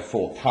doing it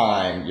full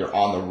time, you're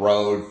on the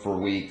road for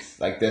weeks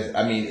like this.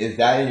 I mean, is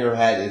that in your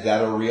head? Is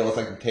that a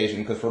realistic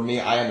expectation? Because for me,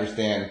 I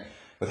understand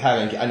with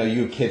having, I know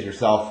you have kids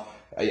yourself,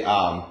 but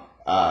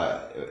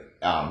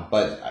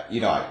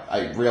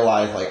I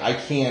realize like I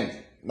can't,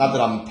 not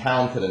that I'm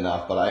talented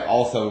enough, but I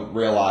also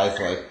realize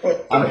like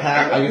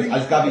I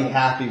just gotta be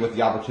happy with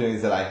the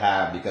opportunities that I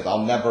have, because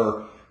I'll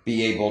never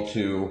be able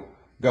to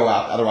go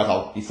out. Otherwise,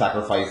 I'll be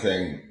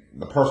sacrificing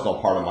the personal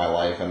part of my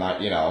life, and I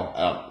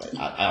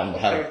don't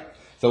have.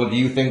 So, do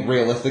you think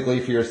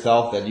realistically for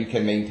yourself that you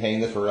can maintain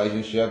this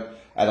relationship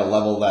at a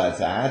level that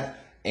it's at,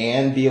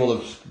 and be able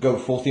to go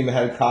full steam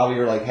ahead of comedy?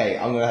 Or like, hey,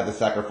 I'm gonna have to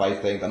sacrifice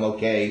things. I'm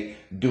okay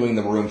doing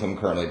the rooms I'm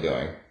currently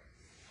doing.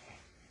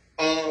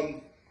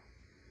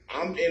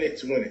 I'm in it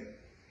to win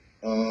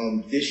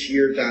it. This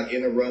year got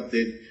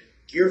interrupted.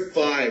 Year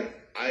 5,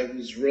 I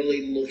was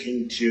really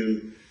looking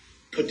to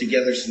put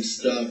together some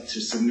stuff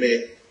to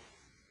submit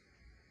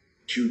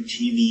to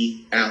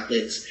TV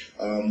outlets,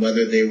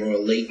 whether they were a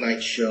late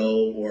night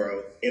show or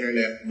an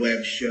internet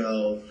web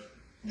show.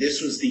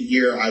 This was the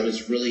year I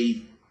was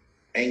really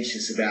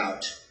anxious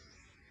about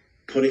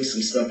putting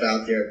some stuff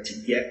out there to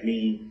get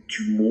me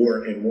to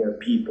more and more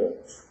people.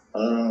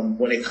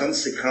 When it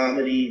comes to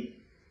comedy,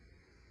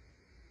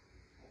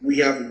 we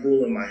have a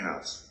rule in my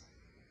house.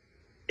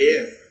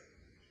 If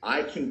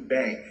I can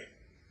bank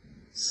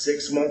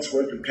 6 months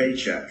worth of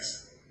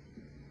paychecks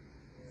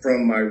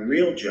from my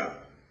real job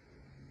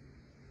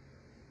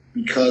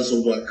because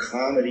of what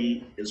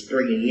comedy is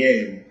bringing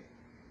in,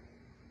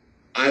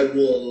 I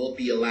will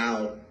be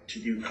allowed to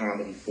do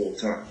comedy full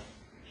time.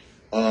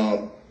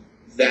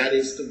 That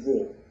is the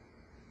rule.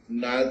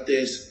 Not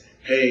this,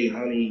 hey,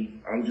 honey,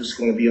 I'm just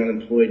going to be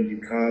unemployed and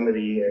do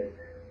comedy. And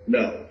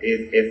no,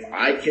 if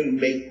I can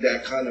make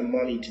that kind of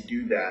money to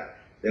do that,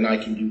 then I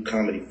can do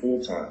comedy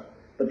full time.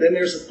 But then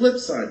there's a flip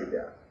side to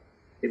that.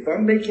 If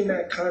I'm making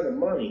that kind of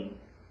money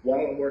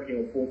while I'm working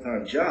a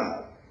full-time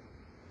job,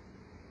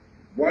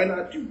 why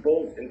not do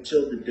both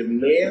until the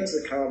demands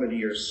of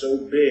comedy are so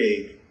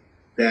big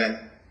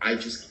that I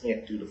just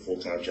can't do the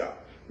full-time job?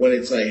 When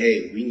it's like,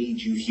 hey, we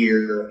need you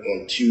here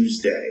on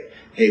Tuesday.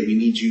 Hey, we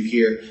need you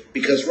here.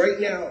 Because right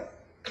now,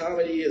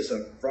 comedy is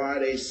a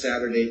Friday,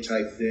 Saturday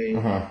type thing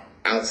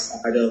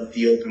outside of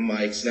the open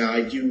mics. Now,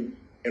 I do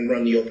and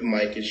run the open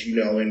mic, as you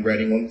know, in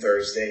Reading on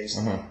Thursdays.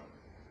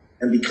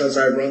 And because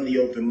I run the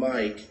open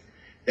mic,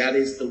 that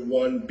is the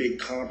one big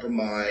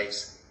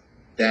compromise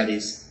that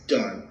is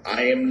done.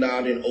 I am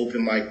not an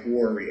open mic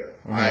warrior.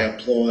 I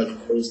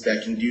applaud those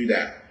that can do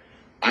that.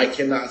 I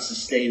cannot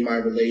sustain my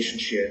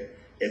relationship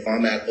if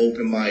I'm at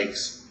open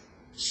mics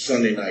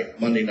Sunday night,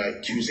 Monday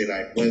night, Tuesday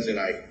night, Wednesday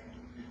night.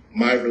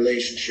 My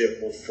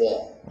relationship will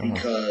fall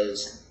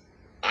because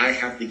I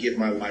have to give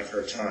my wife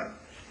her time.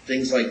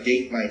 Things like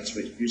date nights,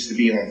 which used to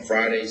be on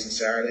Fridays and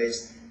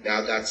Saturdays,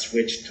 now got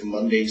switched to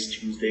Mondays,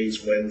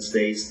 Tuesdays,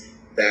 Wednesdays,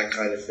 that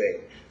kind of thing.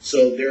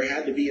 So there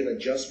had to be an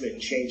adjustment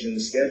and change in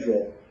the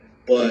schedule,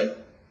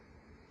 but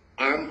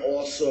I'm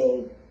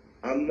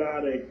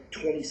not a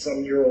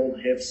 20-some-year-old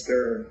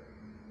hipster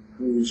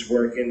who's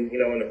working,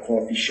 in a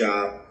coffee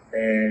shop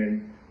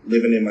and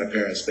living in my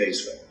parents'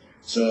 basement.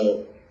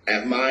 So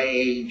at my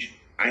age,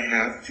 I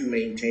have to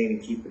maintain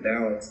and keep the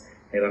balance,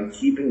 and I'm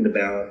keeping the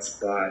balance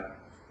by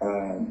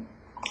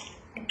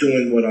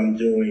doing what I'm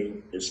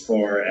doing as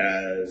far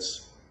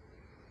as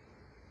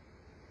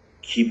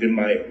keeping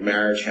my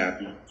marriage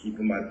happy,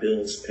 keeping my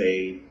bills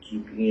paid,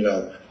 keeping,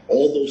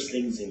 all those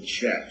things in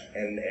check,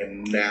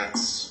 and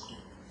that's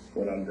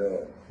what I'm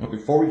doing.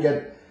 Before we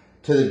get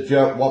to the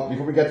joke,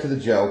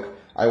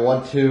 I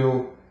want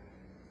to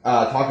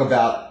talk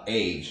about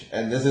age,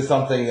 and this is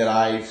something that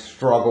I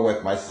struggle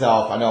with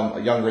myself. I know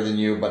I'm younger than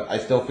you, but I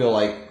still feel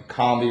like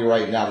comedy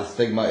right now, the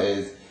stigma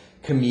is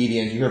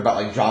comedians. You hear about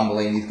like John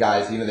Mulaney, these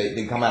guys,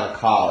 they come out of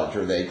college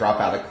or they drop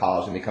out of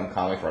college and become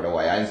comics right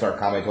away. I didn't start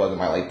comedy until I was in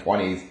my late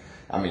 20s.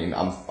 I mean,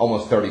 I'm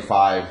almost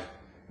 35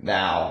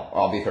 now.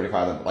 I'll be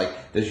 35. Like,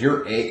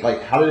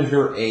 how does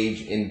your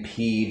age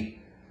impede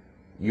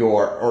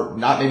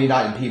maybe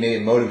not impede, maybe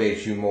it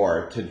motivates you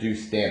more to do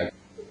stand-up?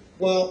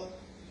 Well,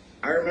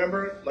 I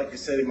remember, like I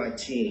said, in my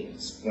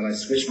teens, when I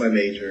switched my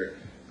major,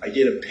 I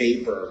did a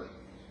paper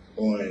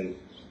on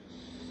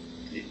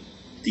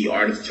the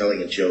art of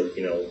telling a joke,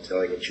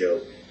 telling a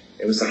joke.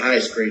 It was the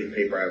highest graded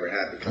paper I ever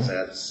had because I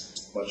had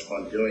so much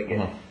fun doing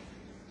it.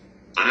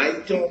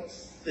 I don't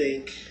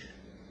think,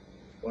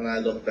 when I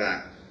look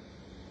back,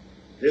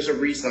 there's a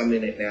reason I'm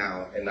in it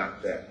now and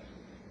not then.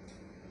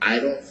 I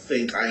don't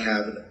think I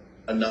have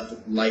enough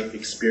life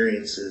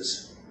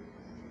experiences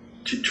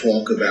to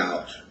talk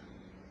about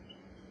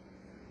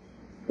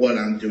what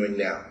I'm doing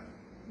now,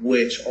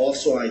 which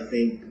also I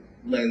think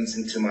lends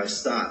into my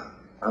style.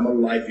 I'm a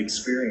life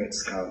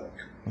experience comic.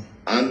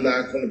 I'm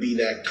not going to be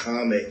that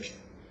comic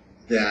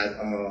that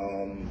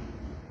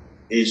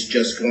is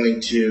just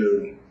going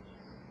to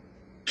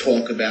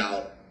talk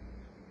about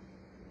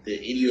the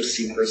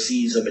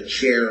idiosyncrasies of a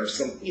chair or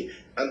something.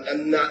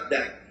 I'm not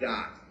that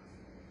guy.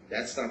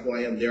 That's not who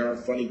I am. There are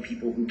funny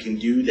people who can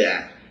do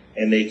that,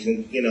 and they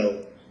can,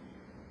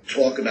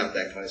 talk about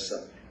that kind of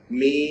stuff.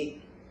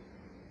 Me,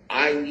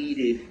 I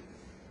needed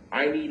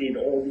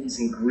all these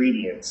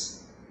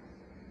ingredients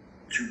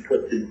to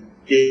put the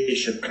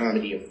dish of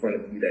comedy in front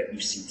of you that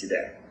you see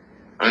today.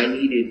 I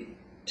needed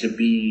to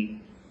be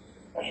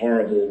a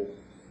horrible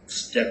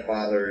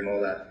stepfather and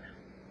all that.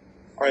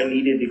 I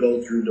needed to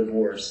go through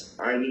divorce.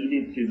 I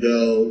needed to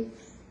go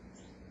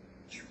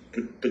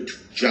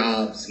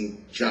jobs and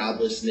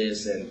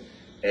joblessness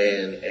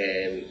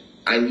and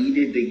I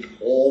needed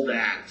all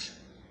that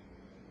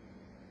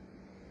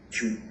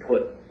to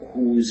put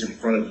who's in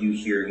front of you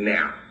here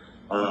now.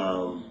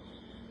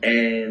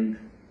 And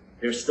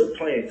there's still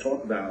plenty to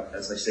talk about,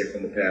 as I say,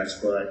 from the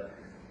past, but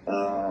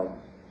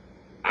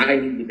I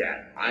needed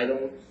that. I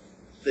don't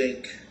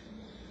think,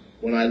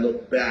 when I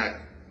look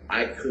back,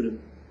 I could have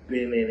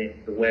been in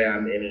it the way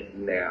I'm in it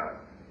now.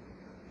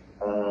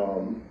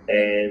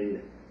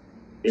 And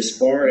as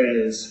far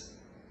as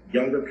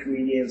younger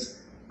comedians,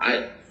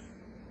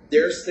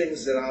 there's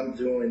things that I'm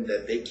doing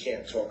that they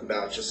can't talk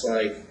about, just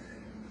like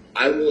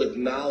I will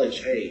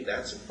acknowledge, hey,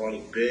 that's a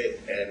funny bit,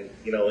 and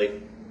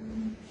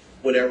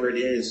whatever it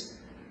is,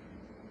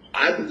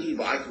 I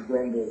believe I could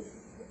grumble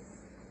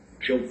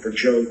joke for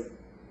joke,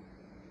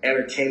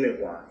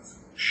 entertainment-wise,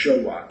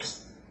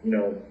 show-wise.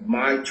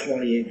 My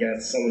 20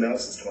 against someone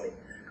else's 20.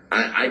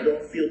 I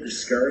don't feel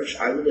discouraged.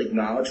 I will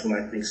acknowledge when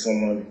I think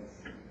someone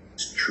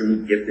is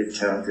truly gifted,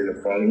 talented,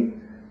 and funny,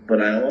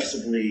 but I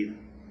also believe,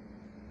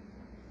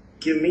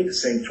 give me the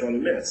same 20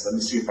 minutes. Let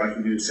me see if I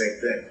can do the same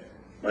thing.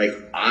 Like,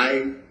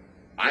 I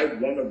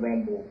want to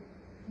rumble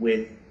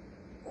with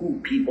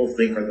who people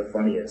think are the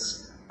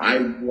funniest. I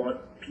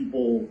want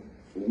people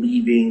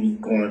leaving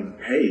going,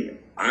 hey,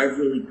 I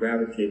really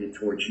gravitated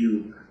towards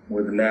you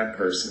more than that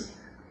person.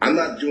 I'm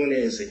not doing it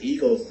as an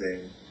ego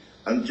thing.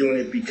 I'm doing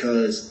it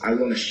because I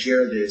want to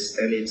share this,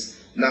 and it's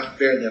not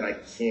fair that I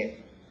can't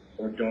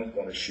or don't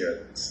want to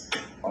share this.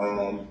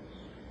 From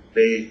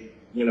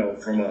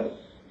a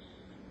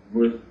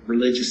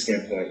religious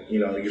standpoint,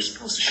 you're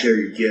supposed to share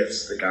your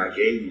gifts that God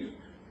gave you.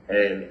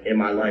 And in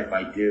my life,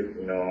 I do.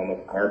 I'm a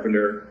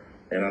carpenter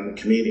and I'm a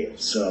comedian.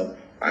 So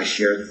I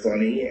share the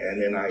funny, and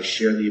then I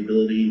share the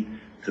ability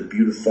to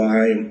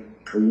beautify and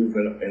improve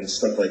and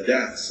stuff like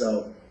that.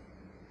 So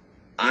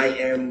I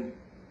am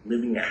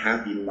living a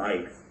happy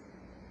life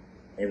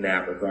in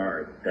that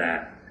regard,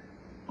 that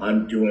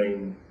I'm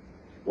doing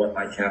what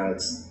my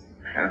talents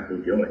have me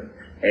doing.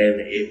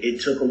 And it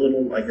took a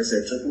little, like I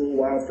said, it took a little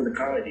while for the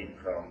comedy to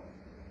come.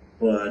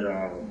 But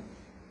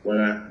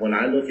when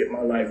I look at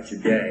my life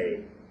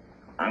today,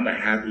 I'm a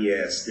happy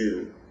ass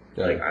dude.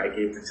 Yeah. Like, I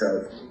get to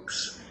tell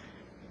folks,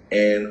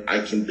 and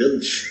I can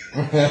build shit.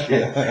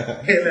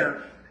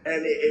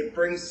 And it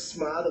brings a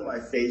smile to my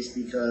face,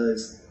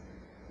 because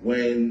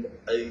when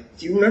do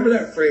you remember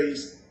that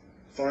phrase?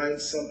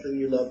 Find something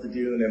you love to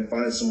do, and then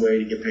find some way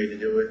to get paid to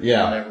do it.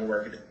 Yeah. You'll never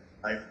work it.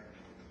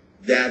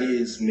 That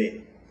is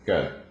me.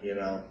 Good.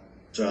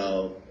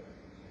 So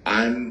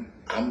I'm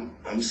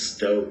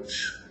stoked,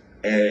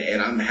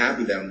 and I'm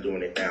happy that I'm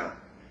doing it now.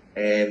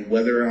 And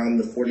whether I'm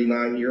the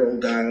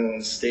 49-year-old guy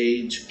on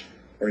stage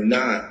or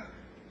not,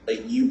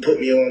 like, you put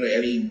me on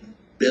any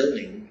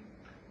building,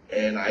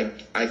 and I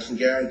can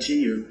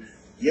guarantee you,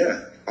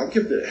 yeah, I'll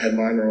give the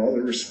headliner all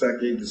the respect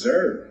they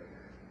deserve.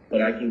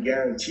 But I can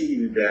guarantee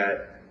you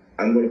that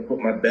I'm going to put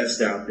my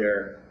best out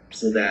there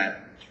so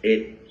that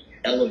it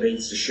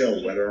elevates the show,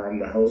 whether I'm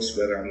the host,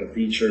 whether I'm the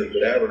feature,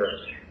 whatever.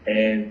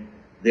 And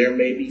there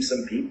may be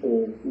some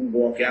people who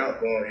walk out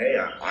going, hey,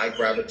 I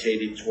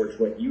gravitated towards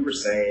what you were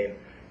saying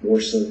more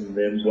so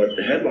than what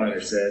the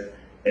headliner said.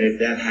 And if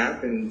that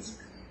happens,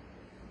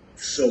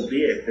 so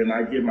be it. Then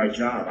I did my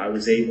job. I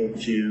was able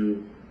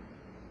to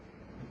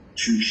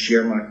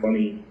share my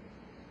funny,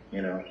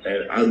 and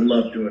I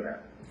love doing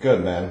that.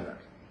 Good, man.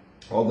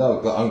 Well, no,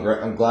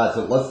 I'm glad.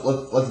 So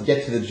let's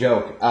get to the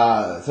joke.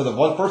 So the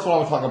first one I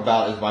want to talk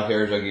about is my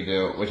favorite joke you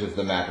do, which is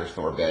the Mattress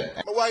Store bit.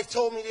 My wife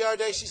told me the other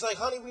day, she's like,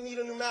 honey, we need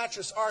a new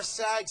mattress. Ours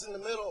sags in the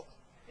middle.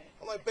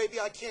 I'm like, baby,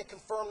 I can't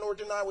confirm nor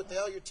deny what the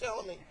hell you're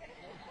telling me.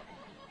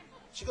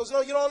 She goes,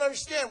 no, you don't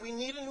understand. We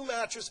need a new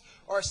mattress.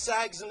 Our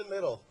sags in the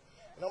middle.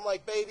 And I'm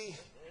like, baby,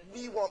 what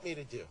do you want me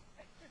to do?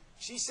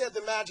 She said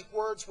the magic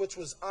words, which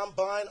was, I'm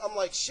buying. I'm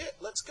like, shit,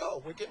 let's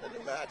go. We're getting a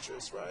new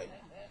mattress, right?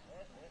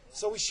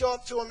 So we show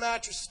up to a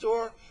mattress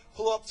store,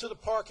 pull up to the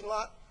parking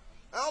lot.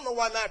 I don't know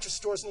why mattress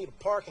stores need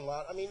a parking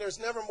lot. I mean, there's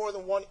never more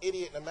than one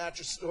idiot in a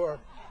mattress store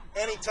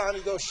anytime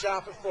you go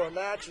shopping for a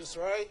mattress,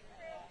 right?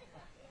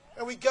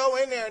 And we go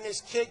in there, and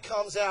this kid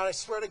comes out. I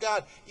swear to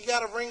God, you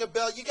got to ring a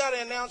bell. You got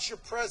to announce your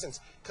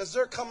presence because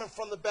they're coming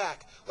from the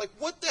back. Like,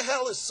 what the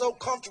hell is so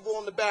comfortable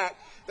in the back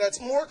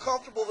that's more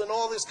comfortable than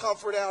all this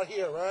comfort out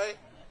here, right?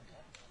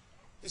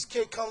 This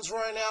kid comes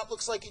running out,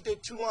 looks like he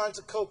did 2 lines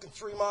of Coke and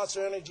 3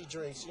 Monster Energy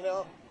drinks, you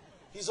know?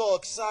 He's all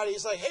excited.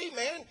 He's like, hey,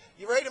 man,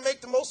 you ready to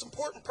make the most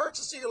important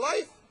purchase of your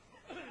life?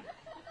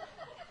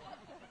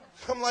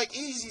 I'm like,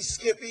 easy,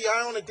 Skippy.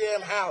 I own a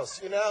damn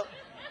house, you know?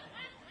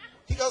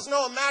 He goes,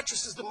 no, a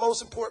mattress is the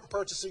most important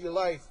purchase of your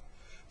life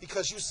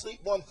because you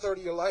sleep 1/3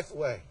 of your life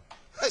away.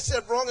 I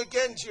said, wrong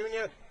again,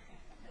 Junior.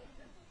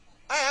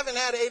 I haven't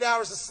had 8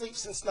 hours of sleep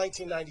since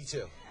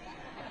 1992.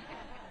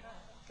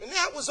 And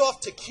that was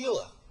off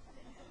tequila.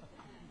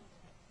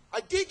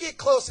 I did get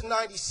close in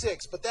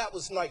 96, but that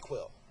was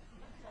NyQuil.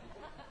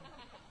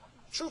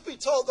 Truth be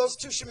told, those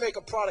two should make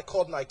a product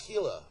called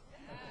Nyquila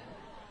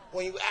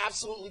when you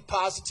absolutely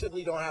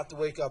positively don't have to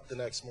wake up the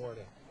next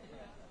morning.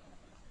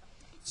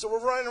 So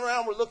we're running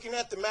around, we're looking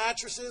at the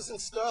mattresses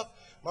and stuff.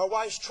 My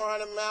wife's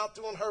trying them out,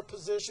 doing her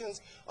positions.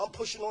 I'm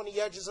pushing on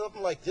the edges of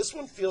them like, this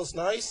one feels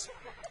nice.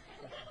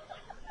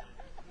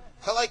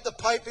 I like the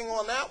piping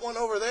on that one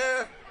over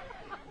there.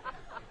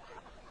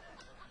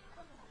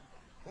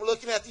 We're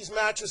looking at these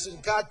mattresses,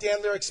 and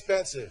goddamn, they're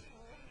expensive.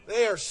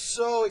 They are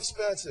so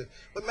expensive.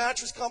 But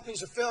mattress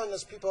companies are failing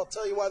us, people. I'll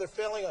tell you why they're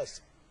failing us.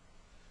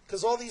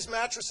 Because all these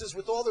mattresses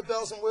with all their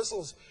bells and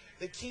whistles,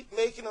 they keep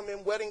making them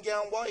in wedding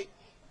gown white.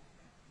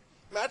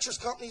 Mattress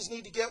companies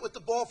need to get with the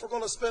ball. If we're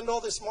going to spend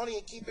all this money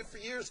and keep it for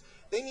years,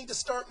 they need to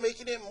start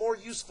making it in more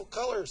useful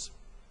colors,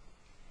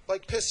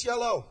 like piss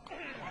yellow.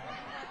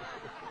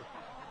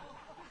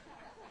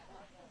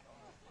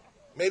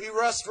 Maybe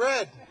rust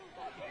red.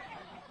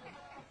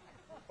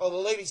 Oh, the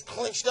lady's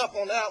clinched up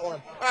on that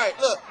one. All right,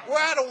 look, we're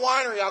at a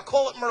winery. I'll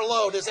call it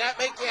Merlot. Does that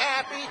make you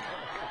happy?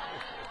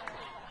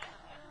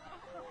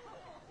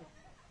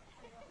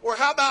 Or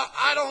how about,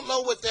 I don't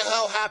know what the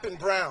hell happened,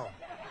 brown?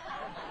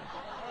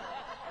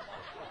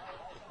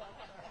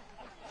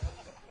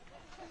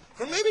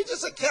 Or maybe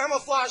just a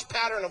camouflage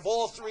pattern of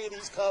all 3 of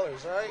these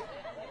colors, right?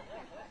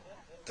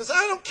 Because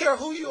I don't care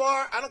who you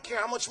are. I don't care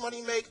how much money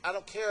you make. I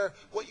don't care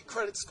what your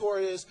credit score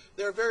is.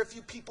 There are very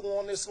few people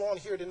on this lawn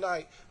here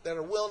tonight that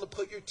are willing to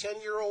put your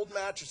 10-year-old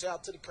mattress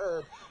out to the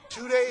curb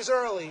 2 days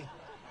early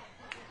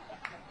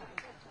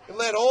and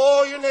let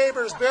all your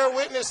neighbors bear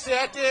witness to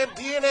that damn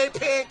DNA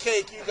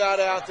pancake you got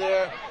out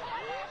there.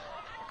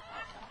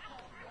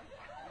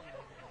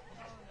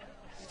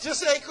 You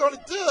just ain't going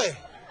to do it.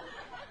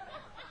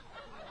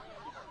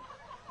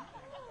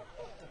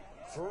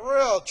 For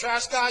real,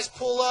 trash guys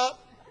pull up.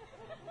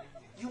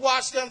 You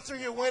watch them through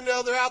your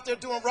window. They're out there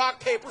doing rock,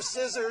 paper,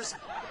 scissors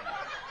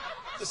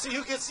to see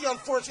who gets the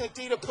unfortunate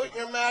deed of putting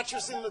your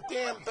mattress in the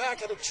damn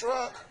back of the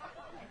truck.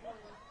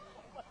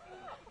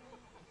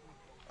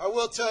 I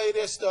will tell you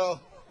this,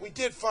 though. We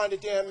did find a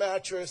damn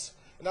mattress,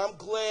 and I'm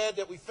glad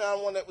that we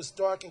found one that was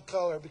dark in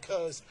color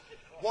because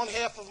one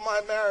half of my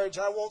marriage,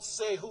 I won't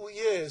say who he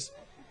is,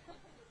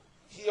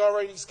 he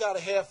already's got a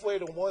halfway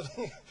to one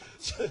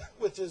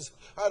with his,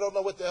 I don't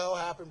know what the hell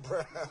happened,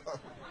 brown.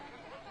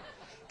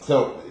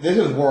 So this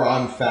is where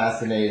I'm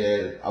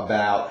fascinated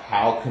about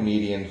how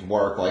comedians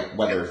work, like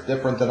whether it's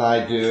different than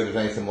I do, if there's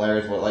any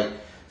similarities, but like,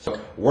 so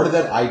where did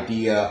that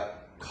idea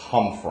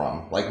come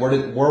from? Like, where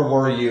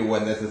were you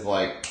when this is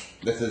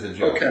a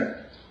joke? Okay.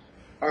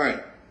 All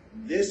right.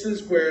 This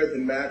is where the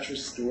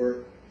mattress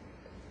store,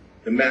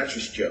 the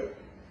mattress joke,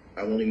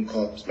 I won't even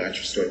call it the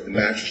mattress store, the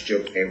mattress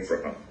joke came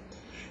from.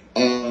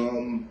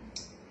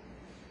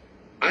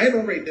 I had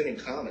already been in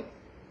comedy,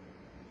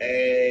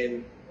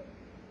 and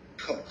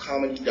a couple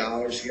comedy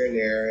dollars here and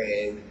there,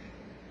 and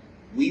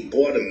we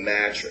bought a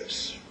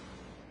mattress.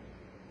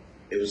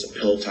 It was a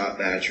pill top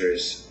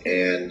mattress,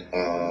 and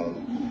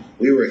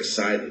we were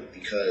excited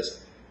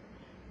because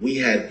we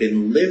had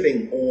been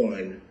living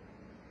on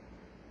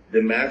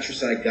the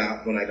mattress I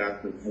got when I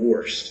got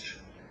divorced.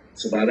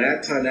 So by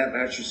that time, that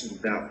mattress was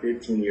about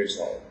 15 years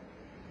old.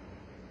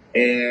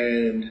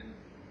 And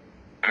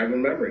I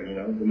remember,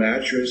 the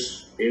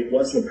mattress, it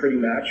wasn't a pretty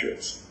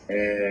mattress.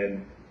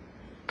 And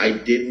I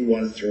didn't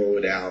want to throw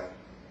it out.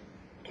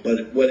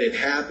 But what had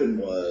happened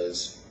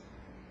was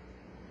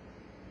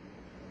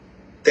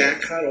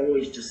that kind of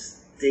always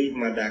just stayed in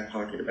my back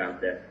pocket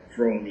about that,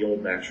 throwing the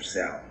old mattress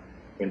out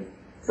in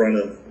front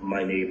of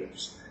my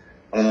neighbors.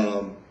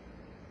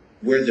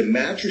 Where the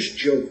mattress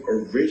joke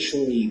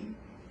originally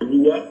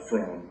blew up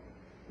from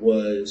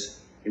was,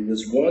 it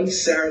was one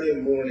Saturday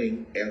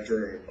morning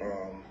after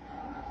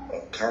a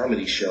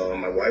comedy show,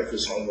 and my wife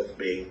was home with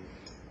me,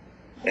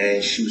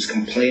 and she was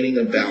complaining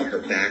about her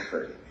back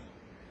hurting.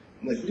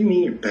 I'm like, what do you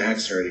mean your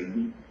back's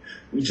hurting?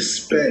 We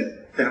just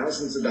spent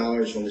thousands of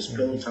dollars on this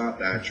pillow top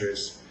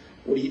mattress.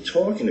 What are you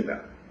talking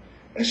about?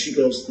 And she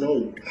goes,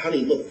 no,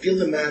 honey, look, feel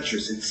the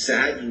mattress. It's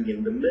sagging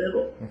in the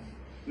middle.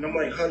 And I'm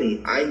like,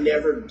 honey, I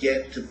never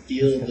get to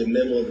feel the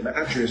middle of the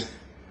mattress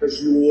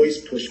because you always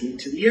push me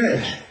to the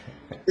edge.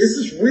 This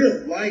is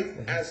real life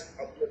as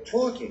we're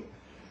talking.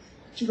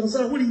 She goes,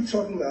 oh, what are you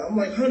talking about? I'm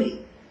like,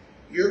 honey,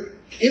 you're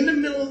in the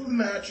middle of the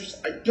mattress.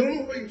 I don't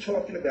know what you're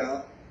talking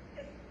about.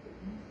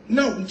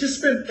 No, we just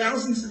spent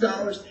thousands of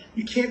dollars.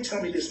 You can't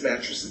tell me this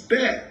mattress is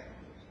bad.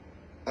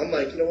 I'm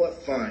like, you know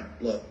what? Fine.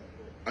 Look,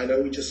 I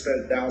know we just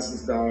spent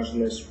thousands of dollars on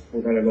this.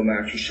 We're going to go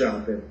mattress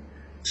shopping.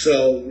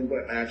 So we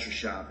went mattress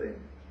shopping.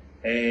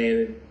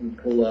 And we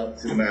pull up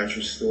to the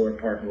Mattress Store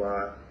parking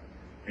lot.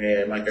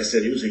 And like I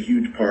said, it was a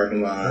huge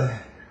parking lot.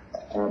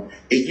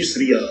 It used to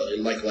be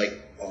like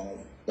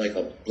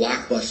a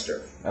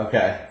Blockbuster.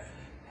 Okay.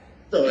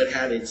 So it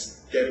had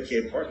its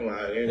dedicated parking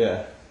lot. And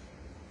Yeah.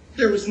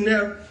 there was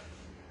no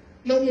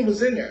one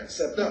was in there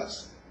except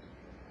us.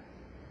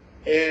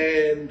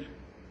 And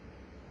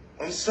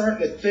I'm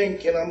starting to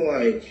think, and I'm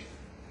like,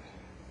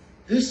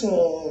 this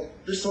all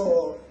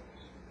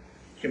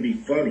can be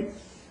funny.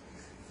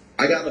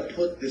 I got to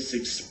put this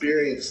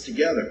experience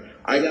together.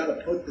 I got to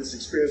put this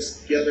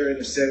experience together in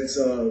the sense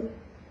of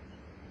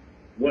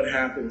what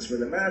happens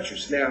with a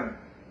mattress. Now,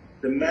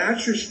 the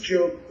mattress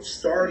joke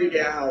started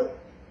out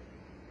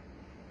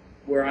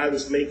where I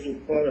was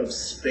making fun of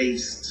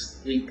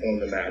spaced sleep on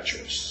the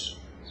mattress.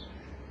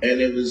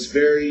 And it was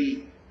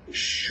very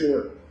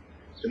short.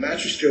 The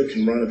mattress joke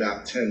can run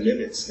about 10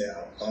 minutes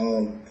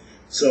now.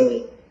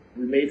 So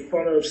we made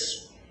fun of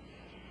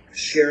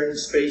sharing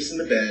space in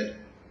the bed.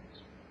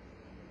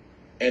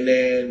 And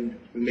then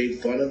we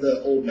made fun of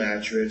the old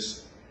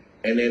mattress.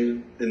 And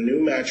then the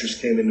new mattress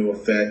came into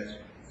effect.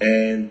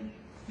 And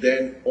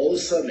then all of a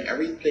sudden,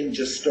 everything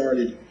just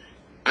started.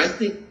 I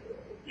think,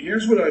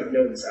 here's what I've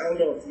noticed. I don't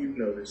know if you've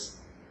noticed.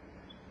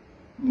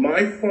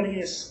 My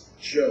funniest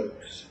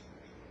jokes,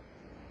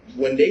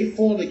 when they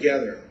fall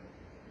together,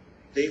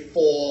 they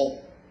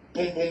fall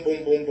boom, boom,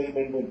 boom, boom, boom,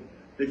 boom, boom.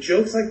 The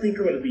jokes I think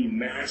are going to be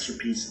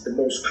masterpieces, the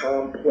most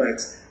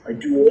complex. I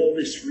do all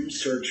this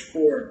research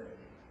for.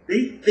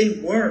 They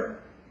were,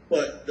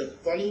 but the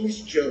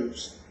funniest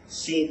jokes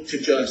seem to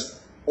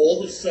just,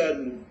 all of a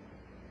sudden,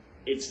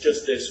 it's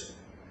just this,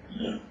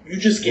 you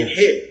just get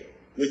hit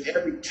with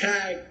every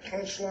tag,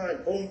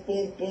 punchline, boom,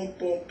 boom, boom,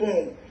 boom,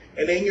 boom.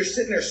 And then you're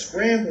sitting there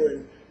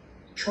scrambling,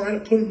 trying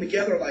to put them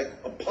together like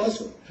a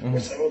puzzle.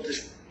 It's like, oh,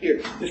 this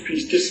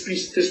piece, this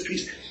piece, this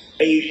piece.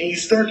 And you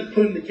start to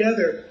put them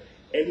together,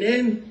 and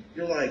then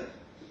you're like,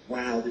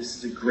 wow,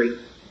 this is great,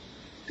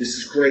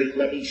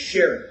 let me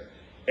share it.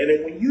 And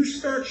then when you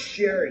start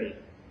sharing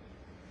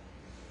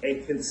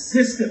and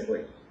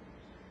consistently,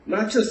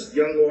 not just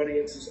young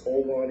audiences,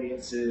 old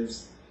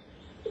audiences,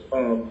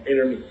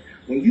 intermediate,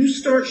 when you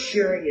start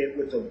sharing it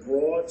with a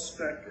broad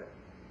spectrum,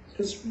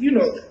 because you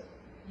know that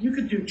you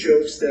could do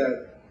jokes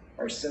that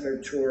are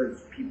centered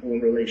towards people in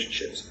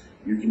relationships.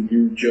 You can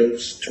do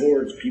jokes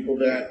towards people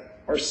that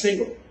are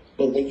single.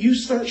 But when you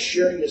start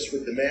sharing this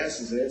with the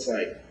masses, and it's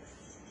like,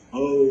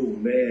 oh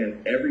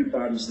man,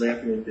 everybody's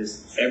laughing at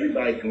this,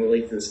 everybody can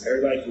relate to this,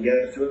 everybody can get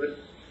into it,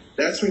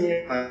 that's when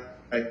you're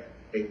like,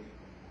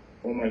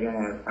 oh my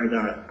God, I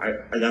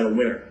got a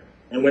winner.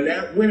 And when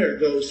that winner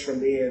goes from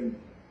being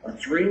a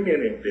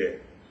 3-minute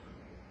bit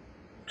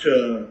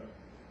to,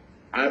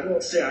 I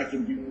won't say I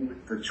can do it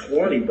for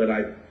 20, but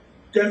I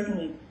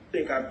definitely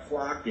think I've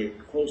clocked it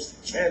close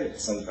to 10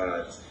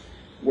 sometimes,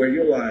 where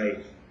you're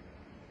like,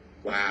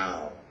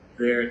 wow,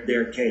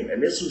 there came.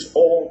 And this was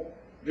all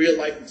real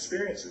life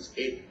experiences.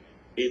 It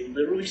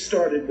literally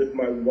started with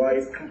my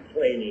wife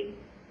complaining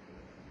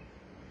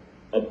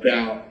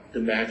about the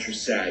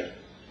mattress sagging.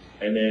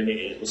 And then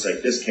it was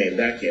like, this came,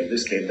 that came,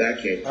 this came,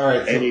 that came. All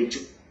right. And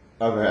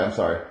Okay, I'm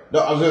sorry. No,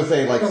 I was going to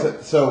say,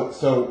 like,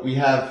 so we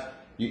have,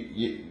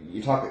 you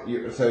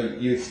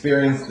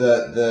experienced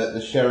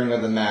the sharing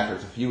of the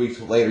mattress. A few weeks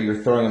later,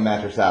 you're throwing a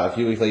mattress out. A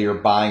few weeks later, you're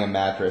buying a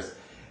mattress.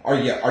 Are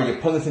you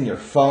putting this in your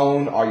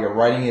phone? Are you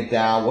writing it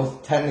down?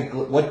 What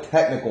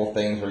technical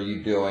things are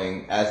you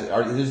doing?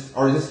 Or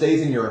this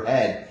stays in your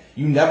head?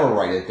 You never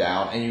write it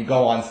down, and you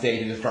go on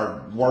stage and just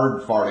start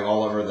word farting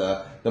all over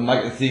the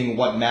mic and seeing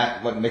what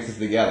mixes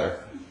together.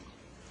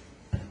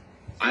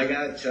 I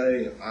gotta tell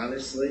you,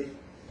 honestly,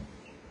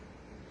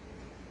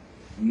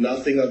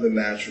 nothing of the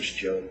mattress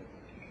joke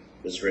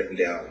was written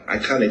down. I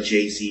kind of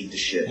Jay-Z'd the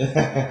shit.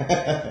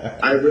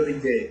 I really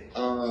did.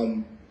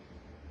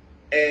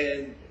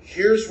 And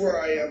here's where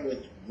I am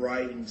with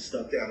writing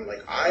stuff down.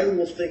 Like, I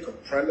will think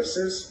of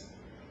premises,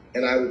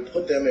 and I will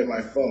put them in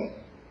my phone.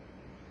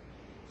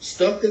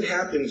 Stuff that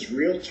happens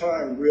real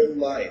time, real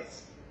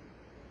life,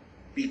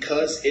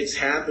 because it's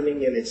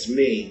happening and it's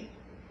me.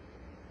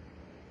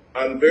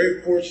 I'm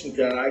very fortunate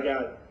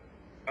that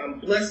I'm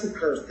blessed and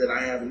cursed that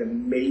I have an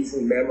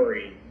amazing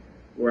memory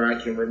where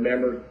I can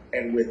remember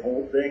and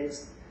withhold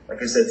things.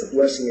 Like I said, it's a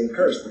blessing and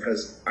curse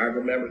because I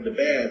remember the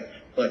bad,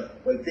 but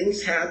when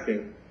things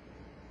happen,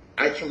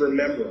 I can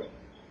remember them.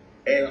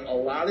 And a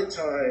lot of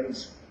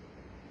times,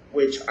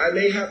 which I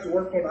may have to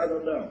work on, I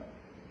don't know.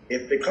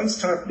 If it comes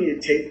time for me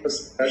to tape a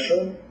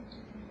special,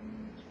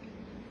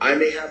 I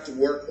may have to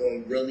work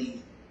on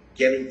really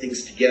getting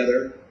things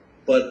together.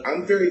 But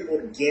I'm very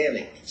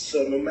organic,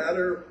 so no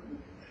matter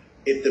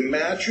if the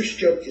mattress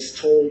joke is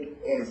told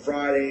on a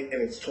Friday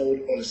and it's told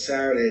on a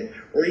Saturday,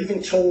 or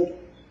even told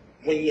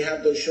when you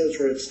have those shows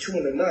where it's 2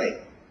 in the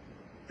night,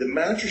 the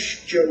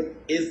mattress joke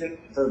isn't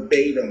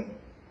verbatim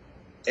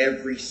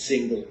every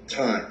single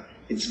time.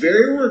 It's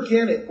very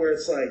organic where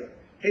it's like,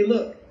 hey,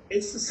 look,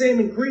 it's the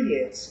same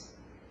ingredients.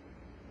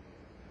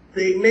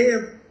 They may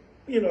have,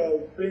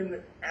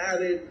 been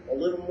added a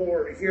little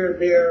more here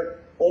and there,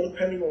 all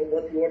depending on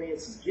what the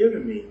audience is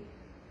giving me.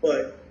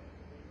 But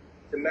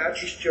the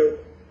mattress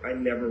joke, I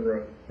never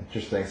wrote.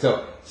 Interesting.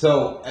 So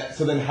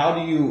then how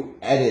do you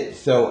edit?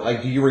 So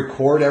like, do you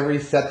record every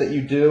set that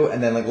you do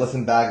and then like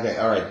listen back? Like,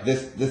 all right,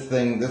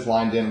 this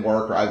line didn't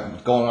work, or I'm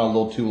going on a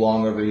little too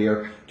long over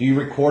here. Do you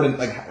record it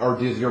or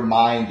does your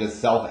mind just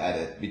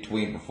self-edit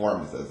between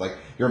performances? Like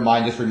your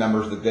mind just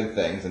remembers the good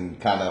things and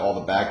kind of all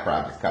the bad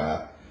crap is kind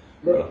of.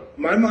 Look,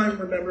 my mind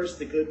remembers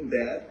the good and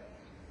bad,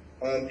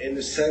 in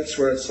the sense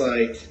where it's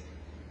like,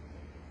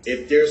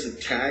 if there's a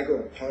tag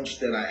or a punch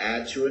that I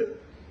add to it.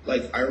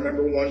 Like, I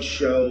remember one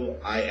show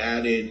I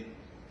added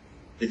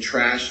the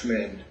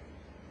Trashmen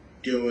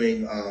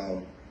doing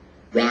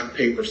rock,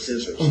 paper,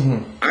 scissors.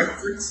 Mm-hmm. I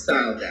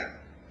freestyled that.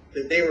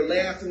 That they were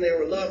laughing, they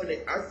were loving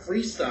it. I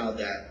freestyled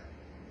that.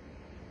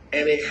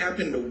 And it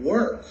happened to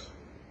work.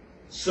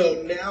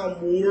 So now,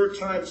 more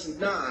times than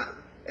not,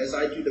 as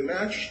I do the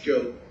mattress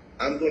joke,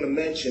 I'm going to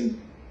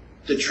mention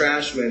the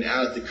Trashmen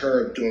out at the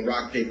curb doing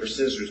rock, paper,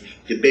 scissors,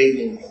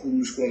 debating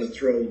who's going to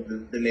throw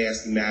the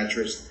nasty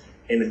mattress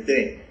in the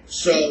thing.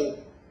 So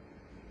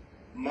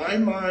my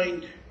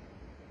mind,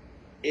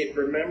 it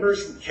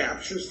remembers and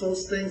captures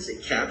those things.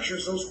 It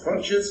captures those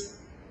punches.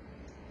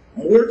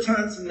 More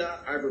times than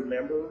not, I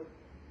remember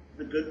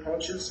the good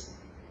punches.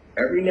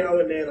 Every now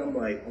and then, I'm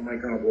like, oh my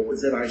God, what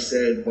was it I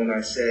said when I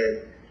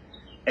said?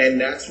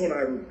 And that's when I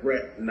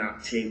regret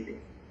not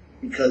taping,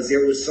 because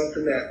there was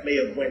something that may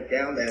have went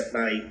down that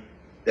night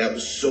that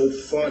was so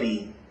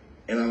funny,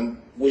 and I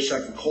wish I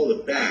could call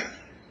it back.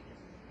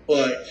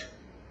 But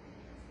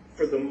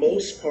for the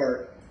most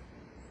part,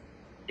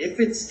 if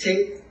it's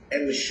taped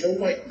and the show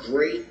went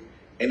great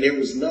and there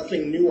was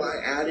nothing new I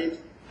added,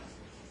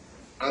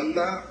 I'm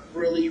not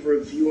really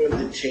reviewing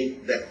the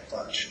tape that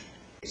much.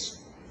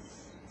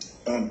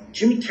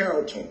 Jimmy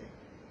Carroll told me,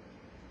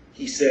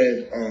 he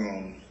said,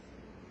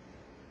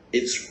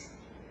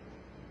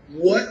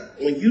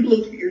 when you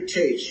look at your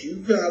tapes, you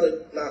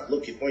gotta not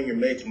look at when you're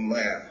making them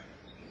laugh.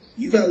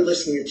 You gotta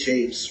listen to your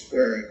tapes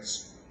where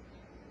it's,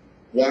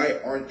 why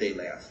aren't they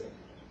laughing?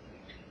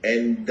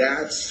 And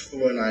that's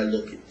when I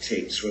look at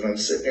tapes, when I'm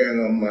sitting there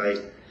and I'm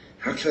like,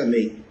 how can I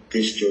make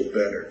this joke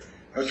better?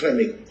 How can I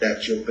make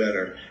that joke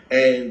better?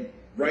 And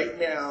right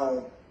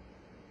now,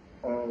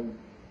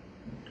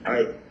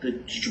 the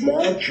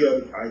Jamal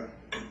joke I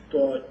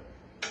thought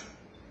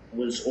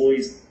was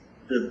always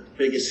the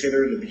biggest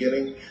hitter in the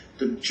beginning.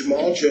 The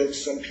Jamal joke,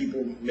 some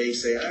people may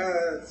say,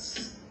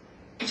 it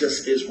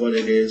just is what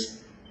it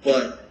is.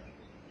 But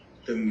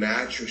the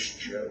mattress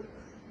joke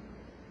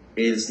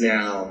is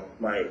now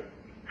like,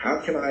 how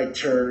can I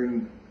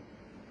turn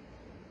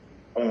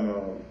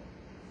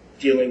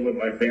dealing with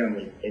my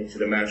family into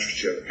the mattress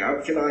joke?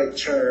 How can I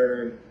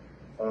turn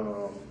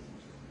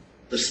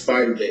the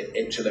spider bit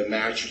into the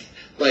mattress?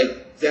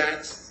 Like,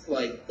 that's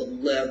like the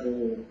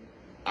level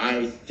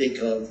I think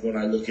of when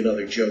I look at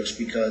other jokes,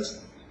 because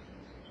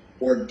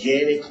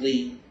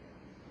organically,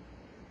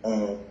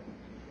 the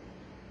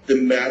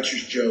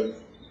mattress joke,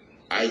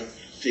 I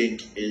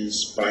think,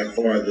 is by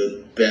far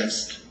the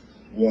best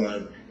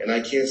one. And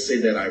I can't say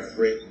that I've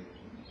written,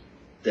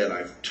 that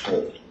I've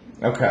told.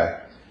 Okay.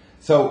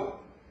 So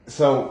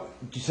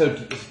do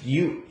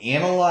you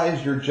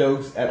analyze your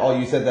jokes at all?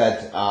 You said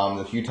that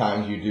the few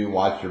times you do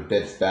watch your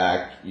bits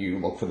back, you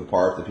look for the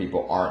parts that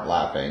people aren't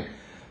laughing.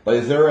 But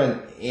is there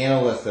an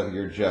analyst of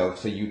your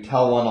jokes? So you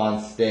tell one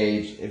on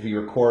stage, if you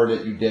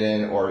recorded it, you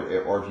didn't,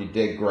 or if you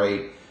did,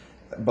 great.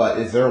 But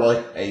is there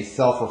like a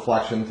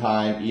self-reflection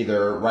time,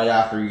 either right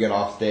after you get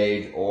off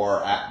stage,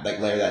 or at, like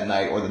later that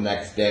night, or the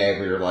next day,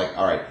 where you're like,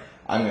 all right,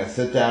 I'm going to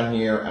sit down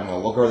here, I'm going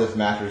to look over this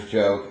mattress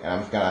joke, and I'm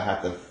just going to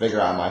have to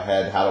figure out in my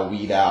head how to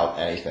weed out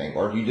anything?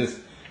 Or do you just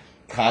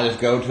kind of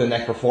just go to the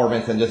next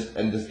performance and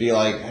just be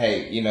like,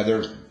 hey,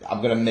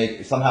 I'm going to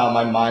make, somehow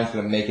my mind's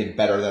going to make it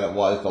better than it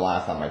was the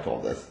last time I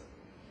told this?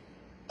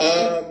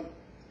 I'll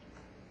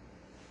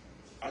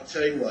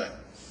tell you what,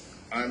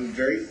 I'm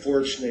very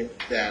fortunate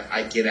that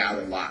I get out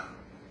a lot,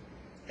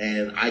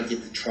 and I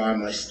get to try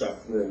my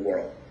stuff real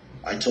world.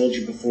 I told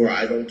you before,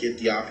 I don't get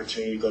the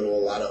opportunity to go to a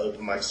lot of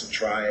open mics to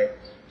try it.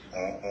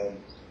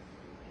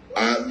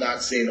 I'm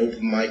not saying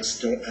open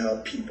mics don't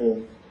help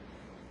people.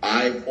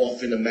 I've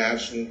often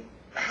imagined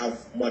how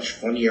much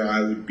funnier I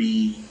would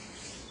be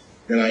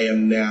than I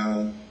am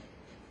now.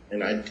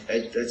 And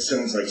that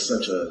sounds like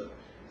such a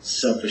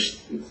selfish,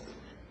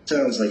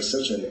 sounds like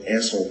such an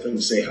asshole thing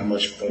to say, how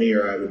much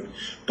funnier I would.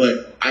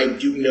 But I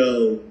do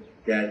know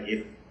that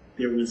if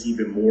there was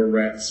even more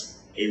reps,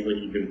 it would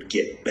even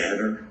get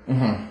better.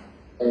 Mm-hmm.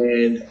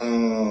 And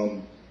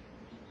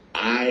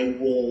I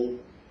will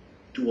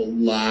do a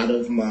lot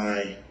of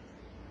my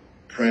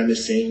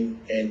premising,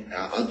 and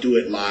I'll do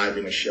it live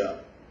in a show.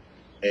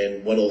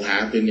 And what'll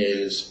happen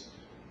is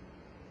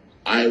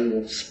I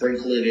will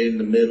sprinkle it in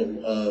the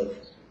middle of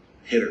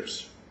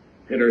hitters.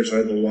 hitters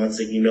are the ones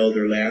that you know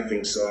they're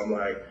laughing. So I'm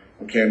like,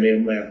 okay, I made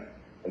them laugh.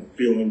 I'm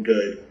feeling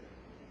good.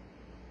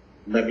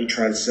 Let me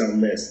try to sell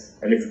them this.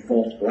 And if it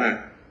falls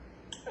flat,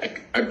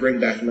 I bring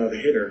back another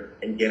hitter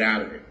and get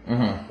out of it.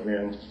 Mm-hmm.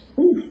 And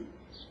then,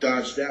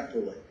 dodge that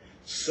bullet.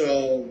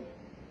 So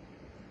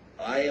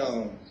I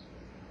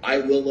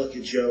will look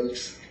at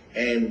jokes,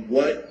 and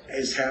what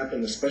has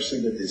happened,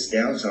 especially with this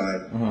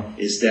downtime,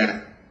 is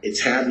that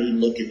it's had me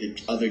look at the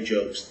other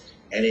jokes,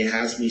 and it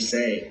has me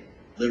saying,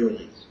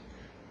 literally,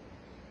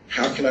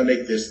 how can I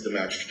make this the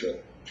mattress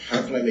joke?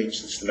 How can I make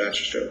this the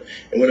mattress joke?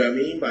 And what I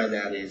mean by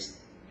that is,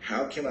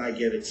 how can I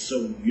get it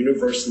so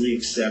universally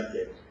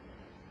accepted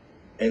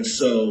and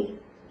so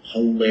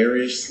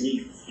hilariously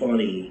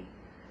funny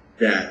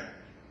that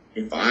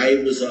if I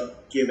was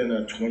given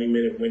a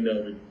 20-minute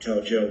window to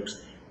tell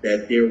jokes,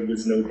 that there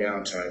was no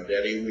downtime,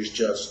 that it was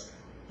just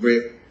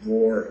rip,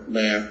 roar,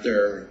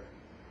 laughter,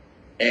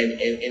 and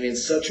in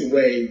such a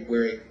way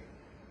where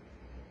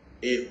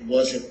it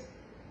wasn't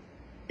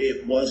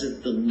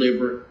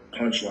deliberate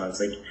punchlines.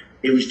 Like,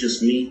 it was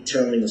just me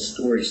telling a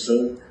story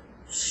so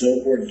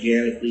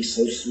organically,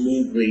 so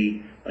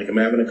smoothly, like I'm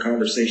having a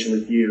conversation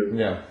with you,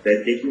 that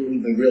they didn't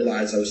even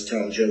realize I was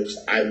telling jokes.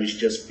 I was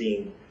just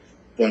being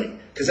funny.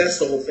 Because that's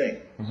the whole thing.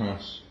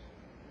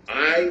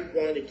 I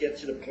want to get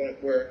to the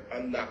point where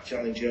I'm not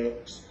telling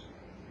jokes.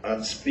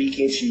 I'm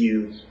speaking to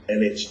you,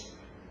 and it's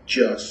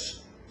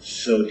just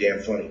so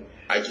damn funny.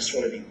 I just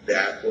want to be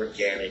that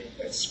organic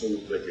and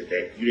smooth with it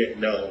that you didn't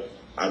know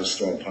I was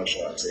throwing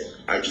punchlines in.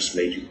 I just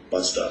made you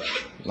bust up.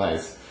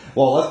 Nice.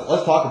 Well,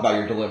 let's talk about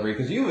your delivery,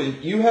 because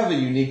you have a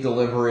unique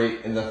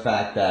delivery in the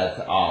fact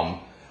that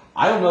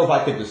I don't know if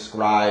I could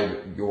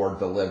describe your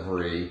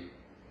delivery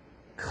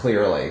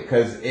clearly,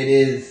 because it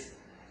is.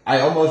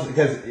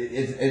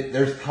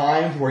 There's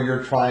times where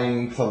you're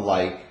trying to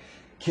like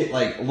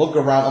look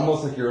around,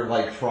 almost like you're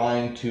like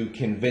trying to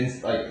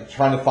convince, like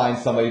trying to find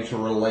somebody to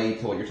relate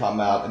to what you're talking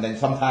about, and then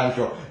sometimes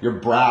your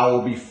brow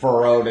will be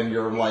furrowed and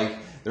you're like,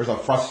 there's a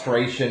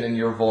frustration in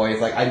your voice.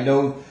 Like, I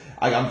know,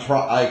 I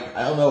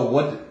don't know,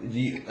 what do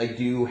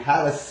you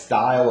have a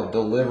style of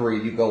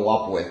delivery you go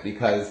up with?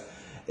 Because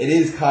it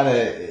is kind of,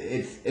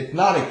 it's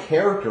not a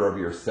character of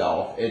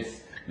yourself.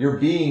 You're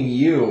being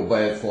you,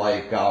 but it's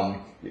like,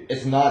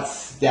 it's not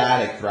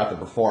static throughout the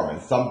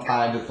performance.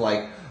 Sometimes it's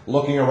like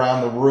looking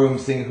around the room,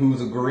 seeing who's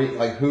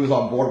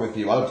on board with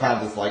you. Other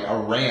times it's like a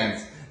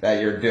rant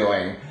that you're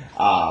doing.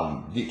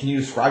 Can you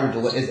describe your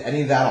delivery? Is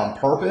any of that on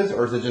purpose,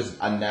 or is it just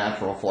a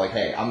natural for like,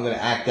 hey, I'm going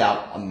to act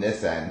out on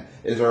this end?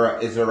 Is there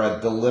a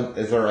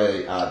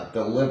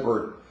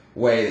deliberate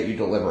way that you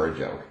deliver a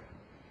joke?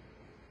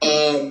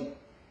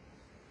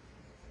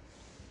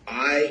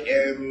 I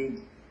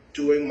am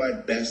doing my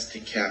best to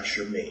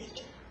capture me.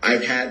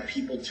 I've had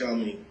people tell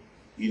me,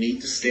 you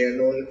need to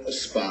stand on a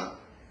spot.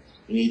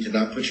 You need to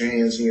not put your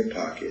hands in your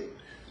pocket.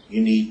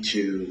 You need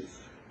to,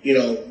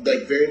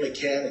 like very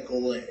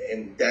mechanical,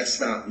 and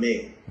that's not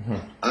me.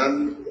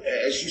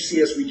 As you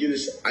see as we do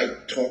this, I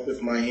talk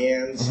with my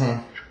hands.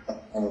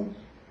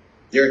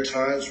 There are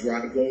times where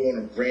I go on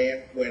a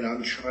rant when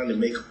I'm trying to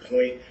make a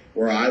point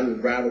where I will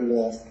rattle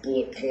off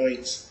bullet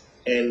points,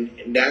 and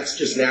that's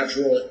just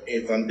natural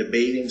if I'm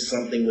debating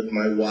something with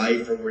my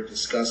wife or we're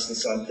discussing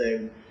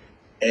something.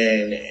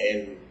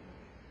 And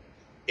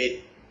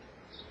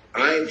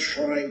I'm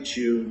trying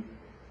to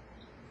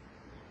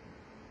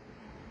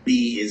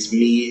be as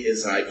me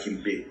as I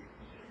can be.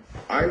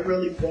 I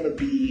really want to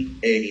be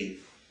a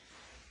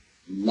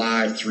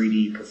live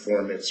 3D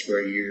performance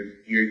where you're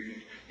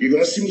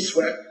going to see me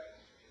sweat.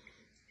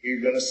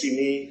 You're going to see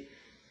me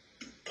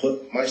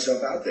put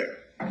myself out there.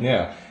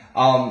 Yeah.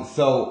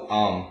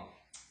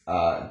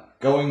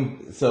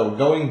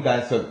 Going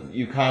back, so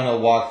you kind of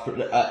walked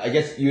through, I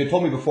guess you had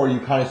told me before you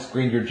kind of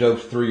screened your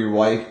jokes through your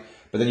wife,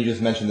 but then you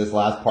just mentioned this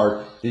last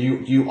part. Do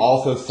you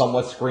also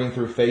somewhat screen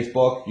through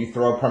Facebook? You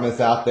throw a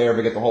premise out there,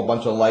 but get a whole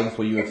bunch of likes.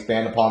 Will you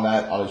expand upon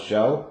that on a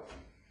show?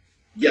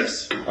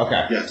 Yes.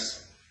 Okay.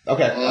 Yes.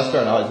 Okay, that's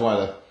fair enough. I just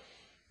wanted to.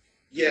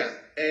 Yeah,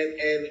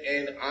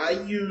 and I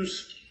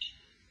use,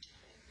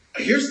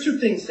 here's two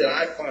things that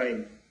I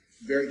find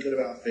very good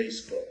about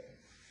Facebook.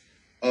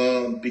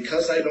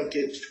 Because I don't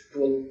get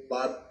to a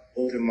lot of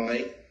open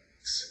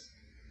mics,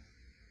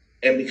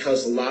 and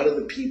because a lot of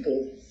the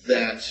people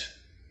that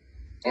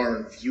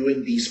are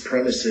viewing these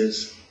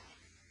premises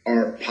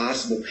are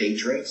possible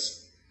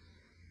patrons,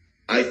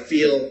 I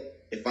feel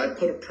if I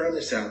put a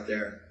premise out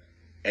there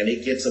and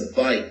it gets a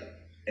bite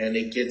and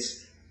it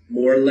gets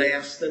more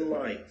laughs than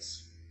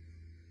likes,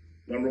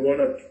 number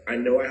one, I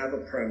know I have a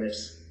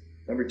premise.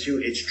 Number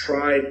two, it's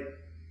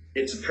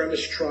a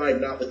premise tried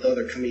not with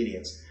other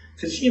comedians.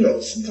 Because,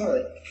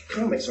 sometimes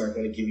comics aren't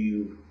going to give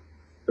you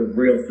the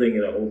real thing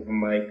in an open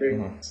mic.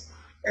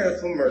 Half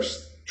of them are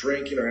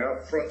drinking or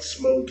out front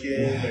smoking.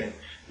 And,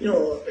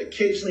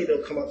 occasionally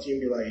they'll come up to you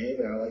and be like, hey,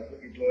 man, I like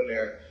what you're doing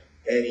there.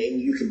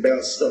 And you can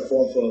bounce stuff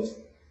off of.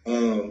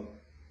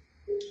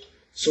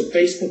 So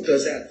Facebook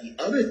does that. The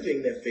other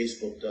thing that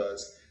Facebook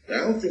does, that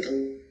I don't think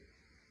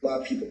a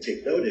lot of people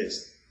take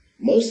notice,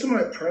 most of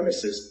my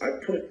premises, I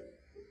put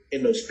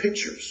in those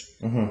pictures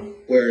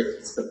where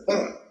it's the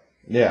font.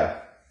 Yeah.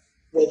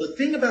 Well, the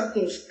thing about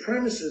those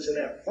premises in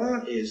that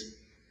font is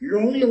you're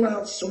only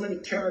allowed so many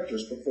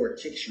characters before it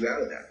kicks you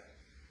out of that.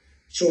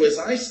 So as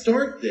I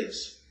start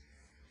this,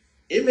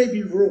 it may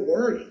be real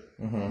wordy.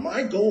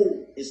 My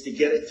goal is to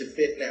get it to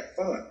fit in that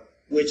font,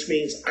 which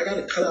means I got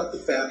to cut out the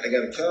fat, I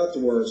got to cut out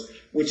the words,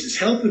 which is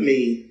helping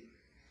me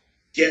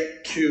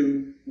get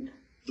to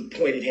the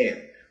point at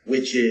hand,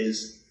 which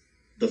is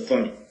the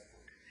funny.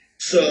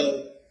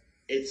 So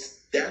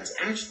that's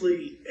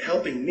actually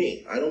helping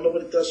me. I don't know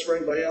what it does for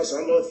anybody else. I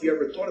don't know if you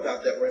ever thought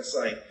about that where it's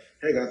like,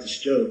 hey, I got this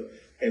joke,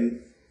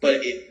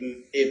 but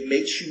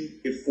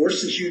it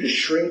forces you to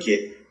shrink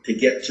it to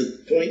get to the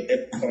point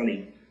and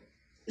funny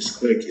as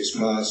quick as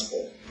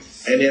possible.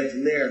 And then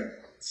from there,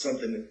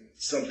 something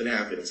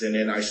happens, and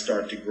then I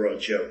start to grow a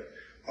joke.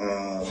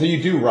 So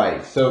you do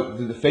write. So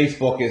the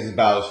Facebook is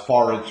about as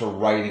far into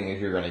writing as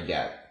you're going to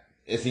get.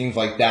 It seems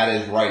like that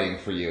is writing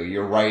for you.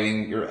 You're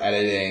writing, you're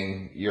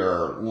editing,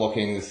 you're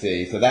looking to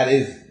see. So that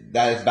is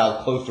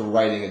about close to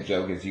writing a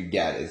joke as you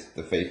get is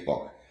the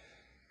Facebook.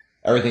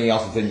 Everything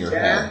else is in your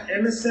head.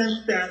 In the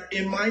sense that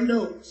in my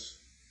notes,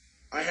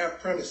 I have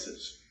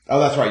premises. Oh,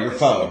 that's right. Your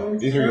phone.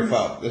 These are your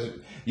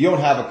phone. You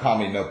don't have a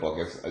comedy notebook.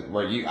 It's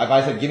where you. If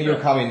I said, "Give me your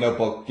comedy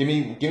notebook," give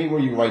me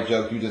where you write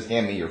jokes. You just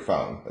hand me your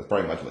phone. That's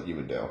pretty much what you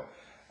would do.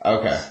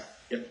 Okay.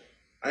 Yep.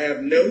 I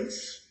have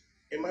notes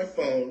in my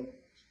phone.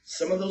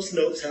 Some of those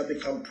notes have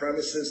become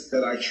premises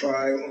that I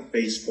try on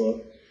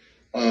Facebook.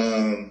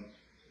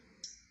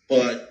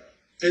 But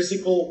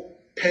physical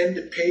pen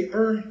to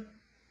paper,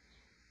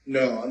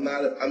 no, I'm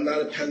not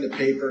a pen to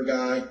paper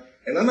guy,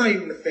 and I'm not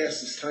even the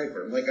fastest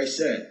typer. Like I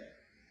said,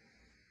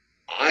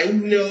 I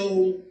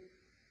know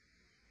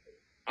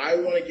I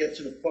want to get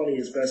to the funny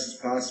as best as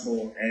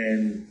possible,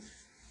 and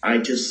I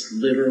just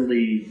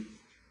literally,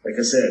 like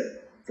I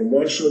said, from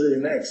one show to the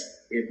next,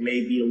 it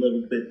may be a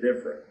little bit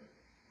different.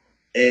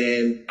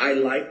 And I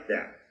like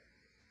that.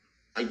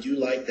 I do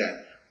like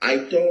that. I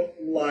don't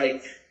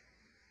like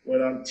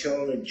when I'm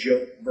telling a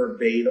joke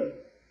verbatim,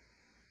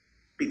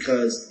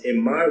 because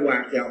in my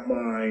whacked out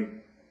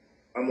mind,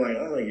 I'm like,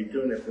 oh, you're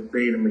doing it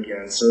verbatim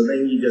again. So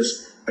then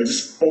I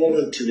just fall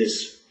into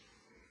this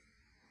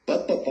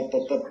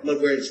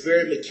where it's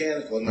very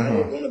mechanical, and I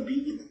don't want to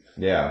be.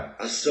 Yeah.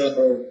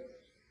 So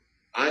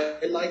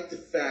I like the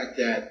fact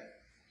that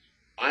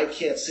I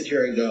can't sit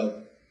here and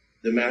go,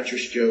 the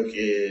mattress joke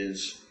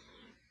is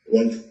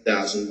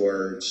 1,000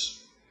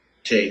 words,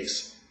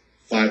 takes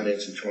 5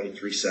 minutes and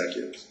 23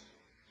 seconds.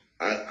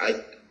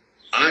 I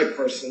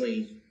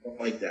personally don't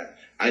like that.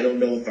 I don't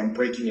know if I'm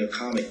breaking a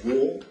comic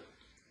rule.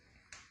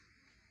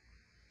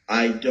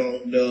 I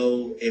don't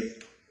know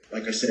if,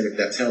 like I said, if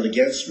that's held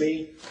against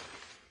me.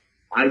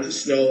 I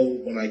just know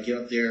when I get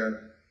up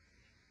there,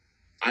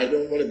 I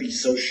don't want to be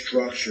so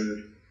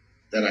structured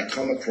that I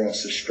come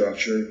across as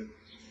structured.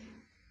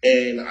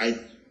 And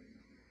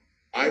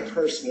I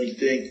personally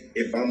think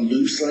if I'm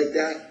loose like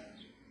that,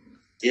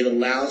 it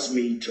allows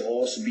me to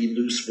also be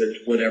loose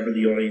with whatever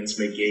the audience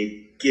may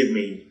give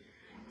me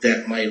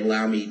that might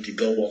allow me to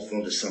go off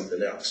onto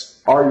something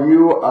else. Are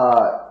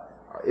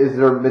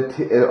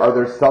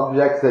there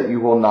subjects that you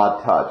will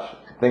not touch?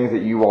 Things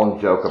that you won't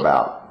joke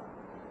about?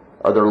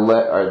 Or do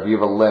you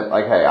have a limit?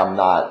 Like, hey, I'm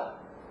not.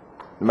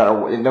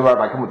 No matter if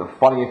I come with the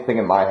funniest thing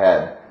in my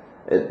head,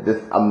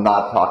 I'm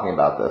not talking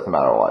about this, no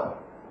matter what.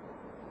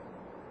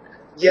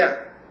 Yeah,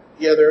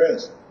 there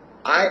is.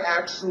 I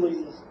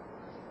actually,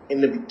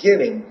 in the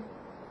beginning,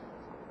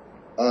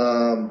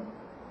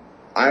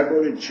 I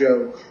wrote a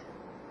joke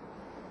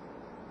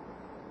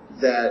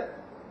that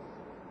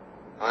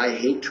I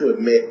hate to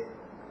admit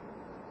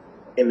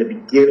in the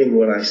beginning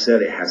when I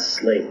said it has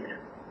Slade.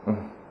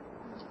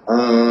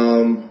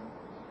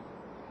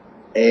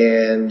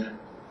 And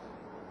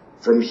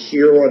from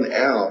here on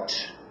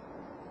out,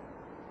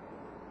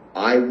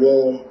 I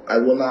will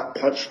not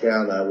punch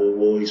down. I will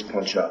always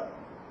punch up.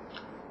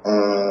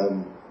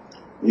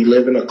 We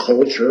live in a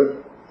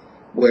culture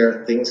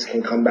where things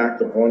can come back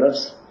to haunt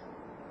us,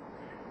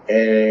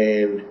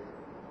 and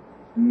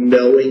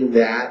knowing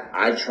that,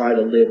 I try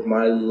to live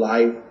my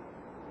life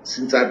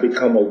since I've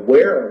become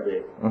aware of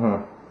it,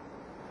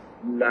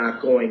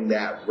 not going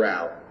that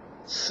route.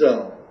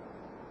 So,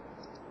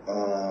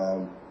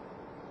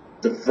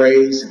 the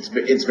phrase,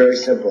 it's very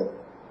simple.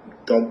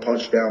 Don't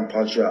punch down,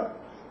 punch up.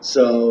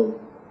 So,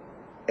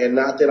 and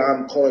not that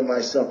I'm calling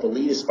myself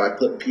elitist by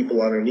putting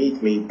people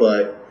underneath me,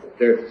 but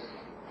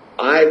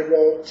I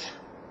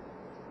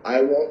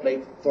won't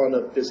make fun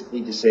of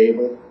physically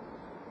disabled.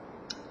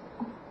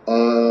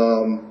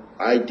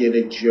 I did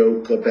a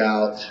joke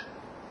about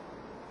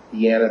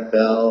the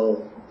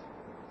NFL.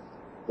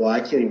 Well,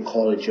 I can't even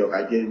call it a joke.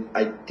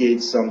 I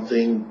did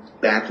something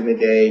back in the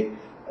day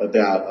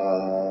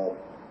about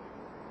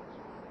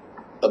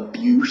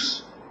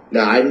abuse.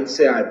 Now, I didn't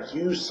say I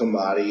abused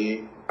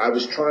somebody. I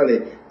was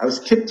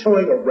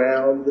tiptoeing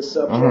around the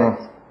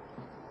subject.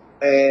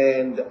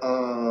 And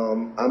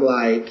I'm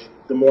like,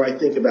 the more I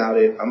think about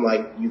it, I'm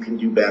like, you can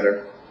do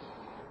better.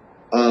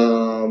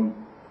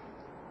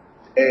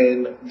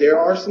 And there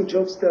are some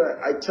jokes that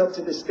I tell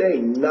to this day,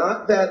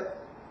 not that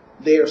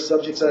they are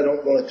subjects I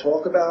don't want to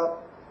talk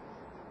about,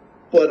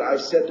 but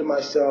I've said to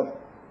myself,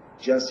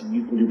 Jesse,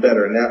 you can do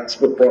better. And that's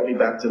what brought me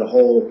back to the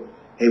whole,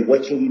 hey,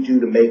 what can you do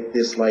to make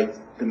this like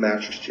the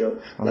mattress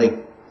joke? Mm-hmm.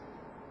 Like,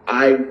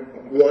 I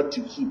want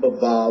to keep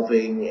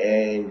evolving,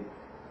 and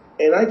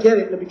I get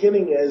it in the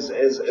beginning as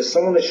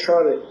someone that's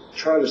trying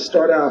to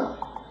start out,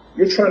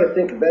 you're trying to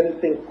think of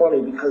anything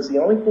funny because the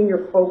only thing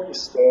you're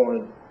focused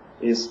on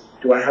is,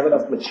 do I have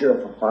enough material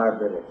for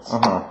 5 minutes?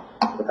 Uh-huh.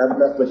 Do I have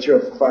enough material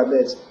for 5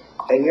 minutes?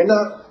 And you're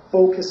not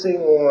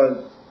focusing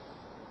on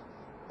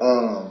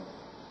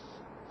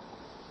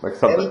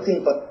like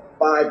anything but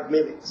 5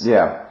 minutes.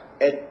 Yeah.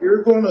 And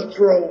you're going to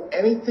throw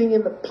anything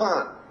in the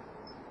pot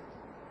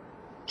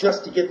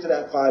just to get to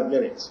that 5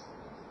 minutes.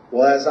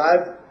 Well, as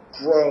I've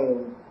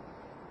grown,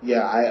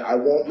 yeah, I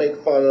won't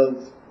make fun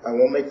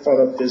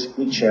of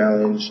physically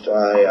challenged.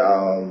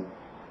 I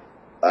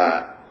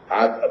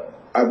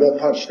won't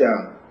punch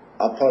down.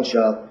 I'll punch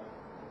up.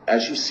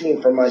 As you've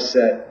seen from my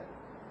set,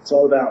 it's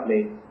all about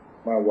me,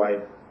 my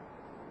wife.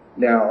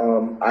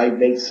 Now, I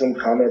made some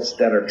comments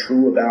that are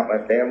true about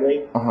my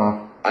family.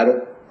 Uh-huh. I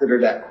don't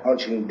consider that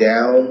punching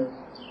down.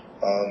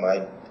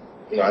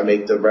 I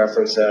make the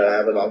reference that I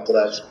have an uncle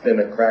that's been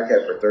a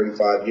crackhead for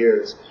 35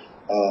 years.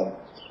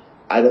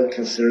 I don't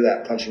consider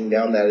that punching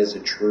down. That is a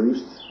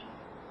truth.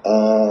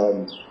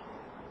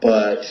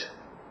 But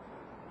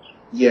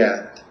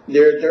yeah,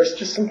 there's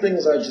just some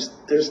things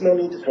there's no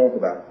need to talk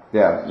about.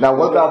 Yeah. Now,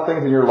 what about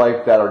things in your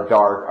life that are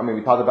dark? I mean,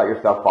 we talked about your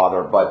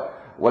stepfather, but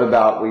what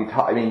about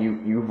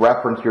you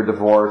reference your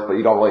divorce, but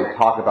you don't really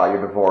talk about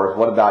your divorce.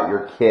 What about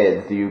your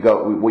kids?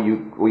 Will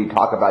you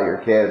talk about your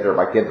kids, or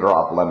my kids are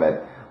off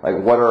limit? Like,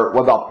 what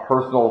about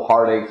personal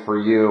heartaches for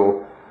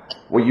you?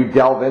 Will you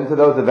delve into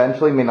those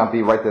eventually? May not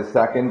be right this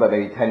second, but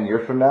maybe 10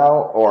 years from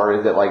now? Or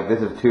is it like,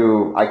 this is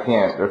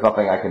there's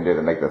nothing I can do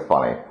to make this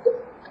funny?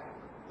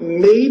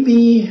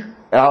 Maybe.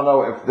 I don't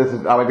know if this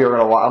is, I don't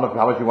know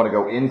how much you want to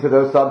go into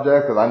those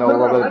subjects, because I know a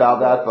little bit about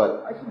that,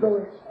 but. I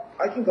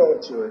can go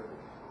into it.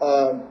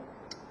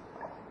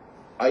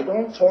 I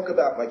don't talk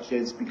about my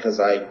kids because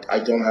I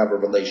don't have a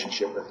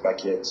relationship with my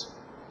kids.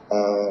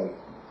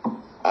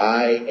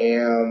 I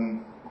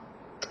am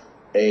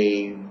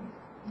a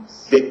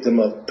victim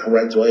of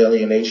parental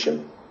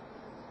alienation.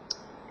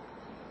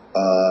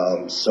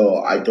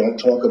 So I don't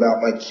talk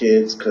about my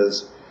kids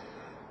because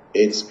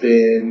it's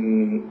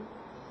been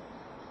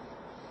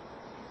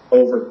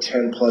over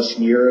 10 plus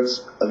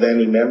years of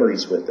any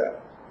memories with them.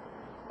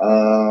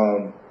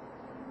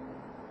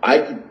 I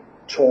could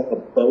talk a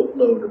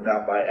boatload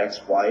about my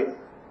ex-wife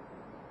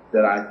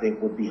that I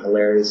think would be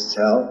hilarious as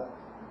hell,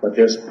 but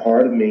there's a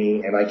part of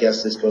me, and I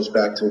guess this goes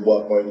back to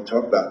what we're going to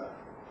talk about.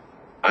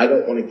 I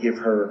don't want to give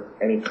her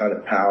any kind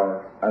of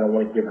power. I don't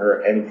want to give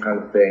her any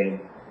kind of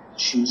fame.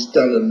 She's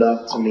done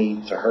enough to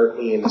me to hurt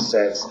me in the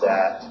sense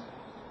that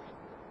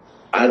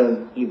I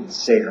don't even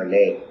say her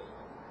name.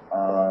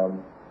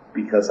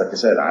 Because, like I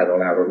said, I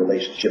don't have a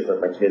relationship with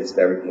my kids and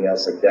everything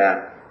else like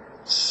that.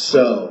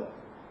 So,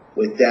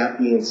 with that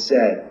being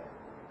said,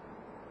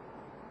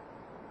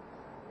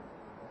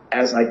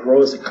 as I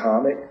grow as a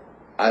comic,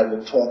 I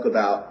will talk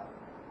about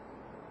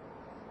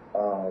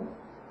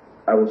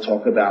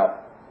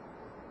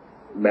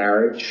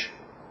marriage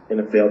in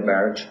a failed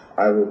marriage.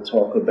 I will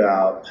talk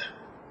about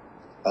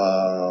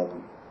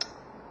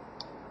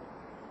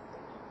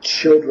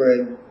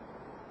children,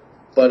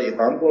 but if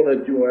I'm going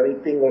to do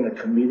anything on a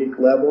comedic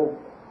level,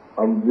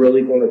 I'm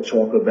really going to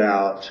talk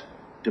about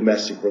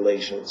domestic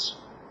relations.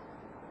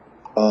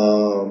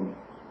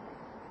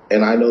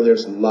 And I know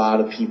there's a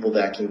lot of people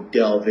that can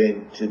delve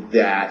into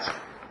that,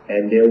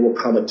 and there will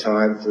come a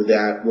time for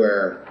that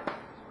where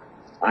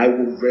I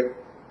will rip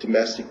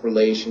domestic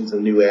relations a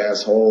new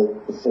asshole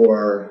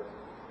before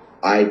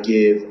I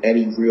give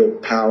any real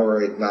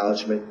power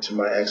acknowledgement to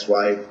my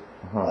ex-wife.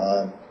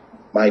 Uh-huh.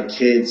 My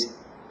kids,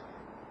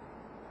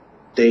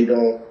 I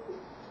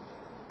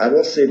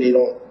won't say they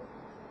don't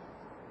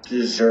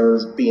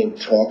deserve being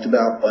talked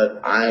about,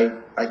 but I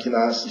can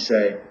honestly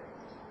say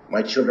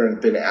my children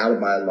have been out of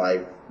my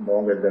life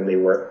longer than they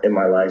were in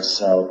my life,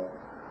 so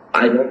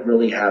I don't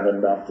really have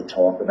enough to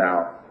talk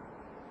about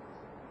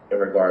in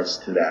regards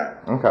to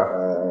that.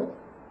 Okay.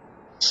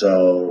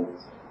 So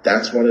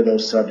that's one of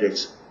those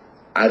subjects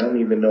I don't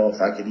even know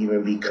if I could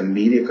even be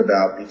comedic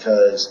about,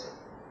 because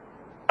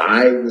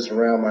I was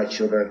around my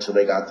children until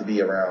they got to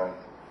be around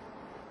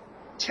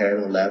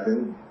 10,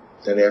 11.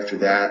 Then after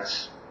that,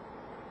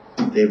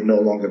 they've no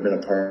longer been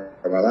a part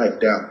of my life.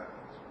 Now,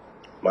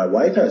 my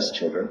wife has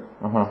children,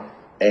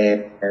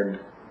 and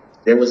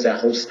there was that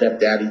whole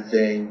stepdaddy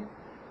thing,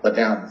 but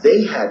now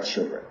they had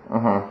children.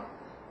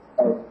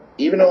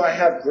 Even though I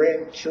have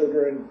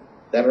grandchildren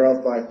that are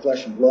of my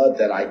flesh and blood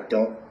that I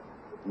don't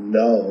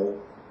know,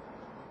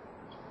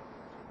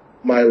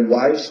 my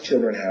wife's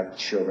children have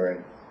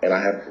children, and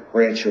I have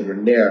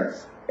grandchildren there,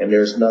 and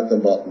there's nothing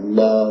but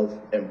love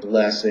and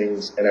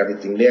blessings and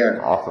everything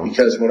there. Awesome.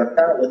 Because when I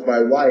got with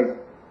my wife,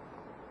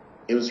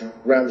 it was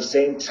around the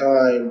same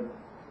time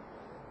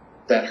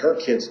that her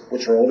kids,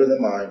 which are older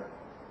than mine,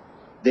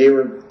 they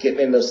were getting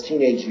in those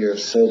teenage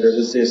years. So there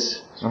was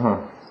this,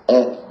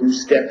 new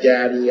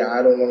stepdaddy,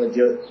 I don't want to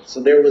do it.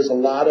 So there was a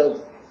lot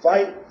of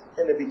fight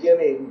in the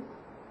beginning,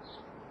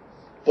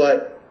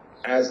 but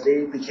as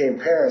they became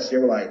parents, they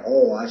were like,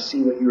 oh, I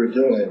see what you were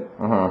doing.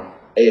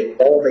 It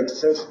all makes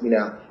sense to me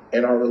now.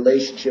 And our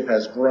relationship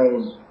has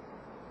grown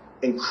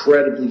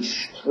incredibly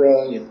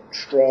strong and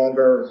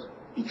stronger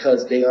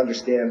because they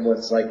understand what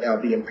it's like now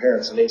being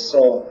parents, and they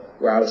saw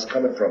where I was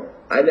coming from.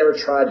 I never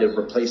tried to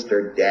replace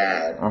their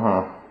dad.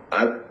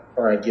 I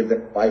try and give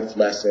them life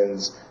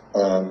lessons,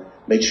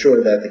 make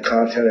sure that the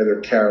content of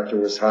their character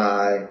was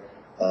high,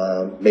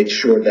 make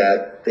sure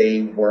that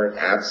they weren't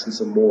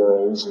absence of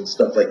morals and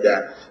stuff like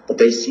that. But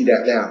they see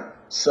that now.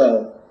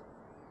 So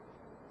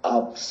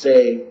I'll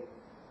say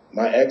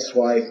my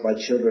ex-wife, my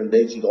children,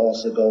 they can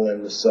also go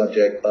in the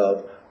subject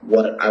of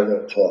what I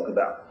won't talk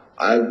about.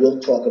 I will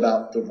talk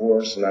about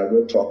divorce, and I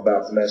will talk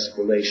about domestic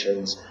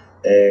relations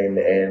and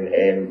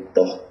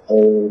the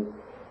whole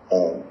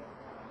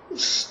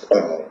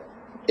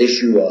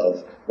issue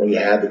of when you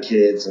have the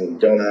kids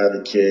and don't have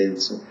the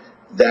kids,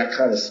 that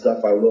kind of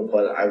stuff I will,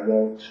 but I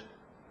won't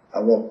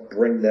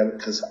bring them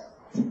because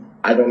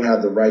I don't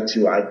have the right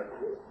to.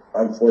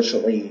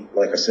 Unfortunately,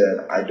 like I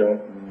said, I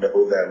don't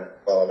know them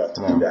well enough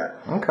to do that.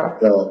 Okay.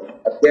 So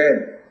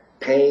again,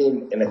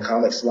 pain in a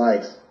comic's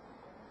life,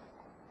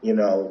 you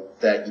know,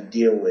 that you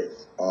deal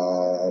with,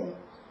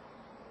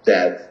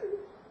 that,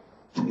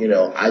 you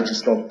know, I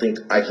just don't think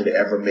I could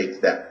ever make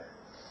that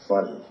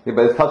funny. Yeah,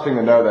 but it's touching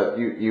to know that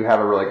you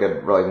have a really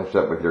good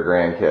relationship with your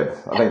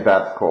grandkids. I think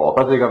that's cool,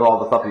 especially because of all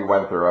the stuff you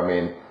went through. I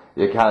mean,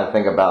 you kind of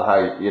think about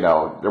how, you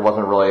know, there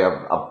wasn't really a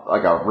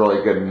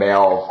really good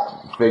male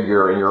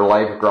figure in your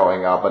life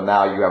growing up, but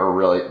now they have a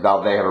really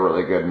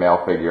good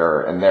male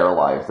figure in their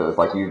life. So it's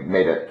like you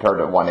made it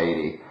turned at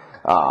 180.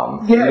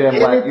 You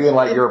didn't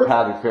let your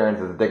past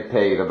experiences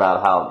dictate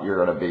about how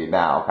you're going to be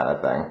now, kind of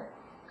thing.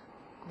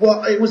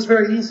 Well, it was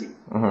very easy.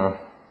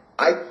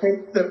 I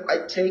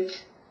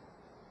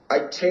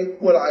take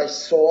what I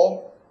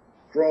saw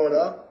growing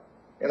up,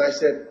 and I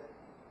said,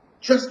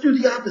 just do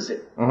the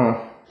opposite.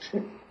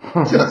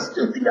 Just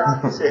do the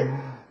opposite.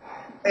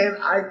 And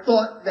I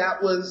thought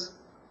that was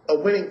a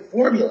winning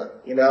formula,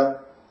 you know?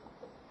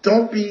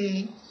 Don't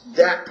be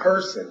that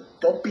person.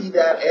 Don't be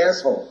that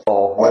asshole.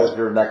 What is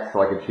your next,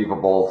 like,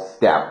 achievable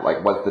step?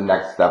 Like, what's the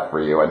next step for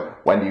you, and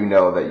when do you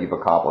know that you've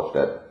accomplished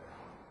it?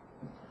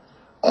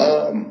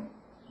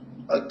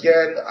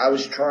 Again, I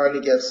was trying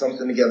to get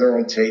something together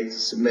on tape to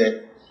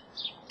submit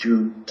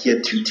to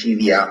get to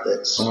TV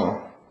outlets.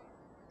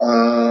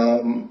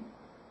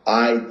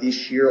 I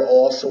this year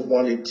also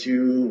wanted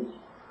to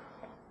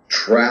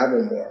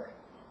travel more.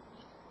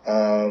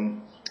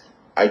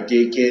 I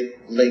did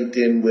get linked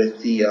in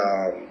with the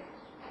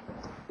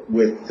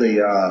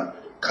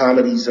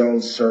Comedy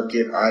Zone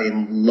circuit. I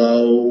am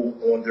low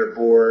on their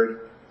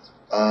board.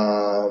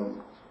 The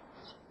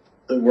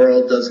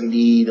world doesn't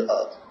need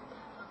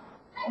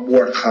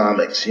more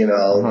comics, you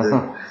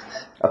know.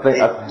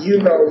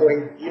 You know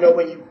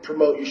when you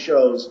promote your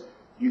shows,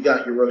 you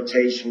got your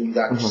rotation, you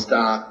got your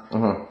stock.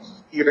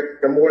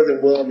 You're more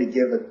than willing to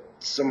give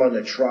someone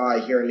a try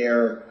here and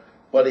there,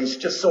 but it's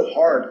just so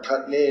hard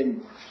cutting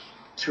in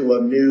to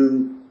a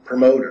new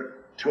promoter,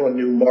 to a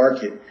new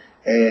market.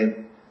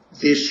 And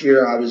this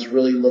year I was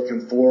really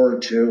looking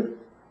forward to,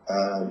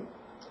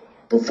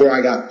 before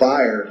I got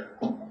fired,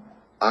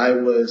 I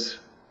was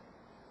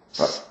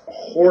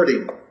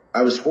hoarding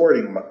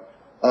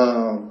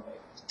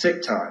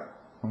sick time,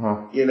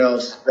 you know,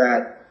 so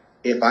that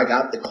if I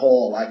got the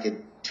call, I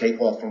could take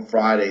off on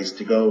Fridays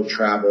to go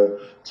travel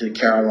to the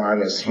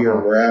Carolinas, here,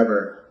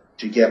 wherever,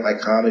 to get my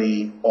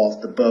comedy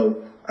off the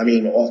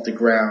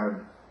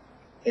ground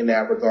in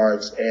that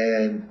regards.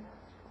 And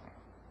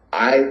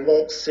I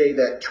won't say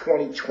that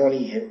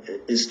 2020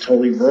 is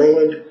totally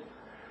ruined.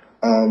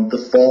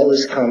 The fall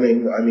is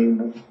coming. I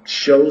mean,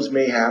 shows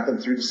may happen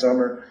through the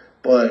summer,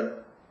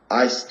 but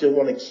I still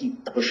want to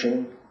keep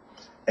pushing.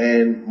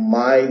 And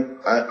I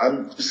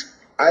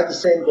have the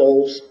same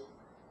goals: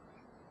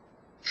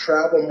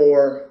 travel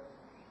more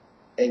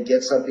and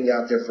get something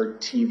out there for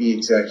TV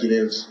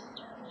executives.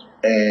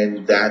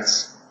 And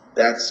that's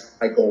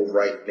my goal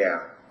right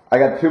now. I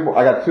got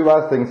two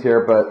last things here,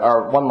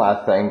 or one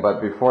last thing,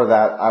 but before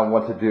that, I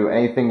want to do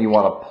anything you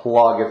want to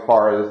plug as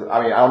far as,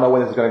 I mean, I don't know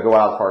when this is going to go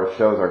out as far as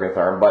shows are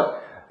concerned,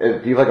 but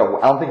do you I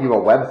don't think you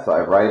have a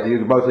website, right? Do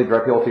you mostly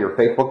direct people to your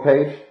Facebook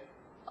page?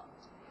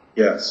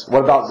 Yes.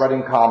 What about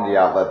Reading Comedy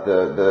Outlet,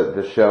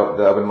 the show,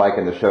 the open mic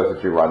and the shows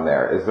that you run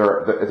there? Is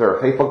there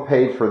a Facebook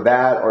page for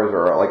that, or is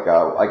there like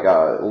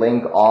a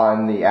link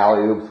on the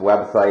Alley Oops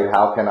website?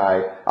 I'll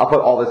put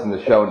all this in the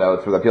show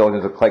notes so that people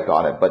can just click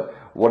on it, but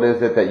what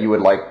is it that you would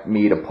like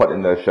me to put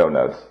in those show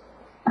notes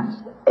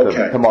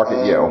to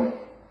market you?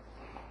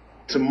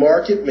 To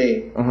market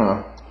me,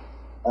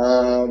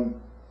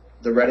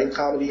 the Reading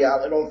Comedy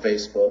Outlet on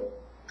Facebook.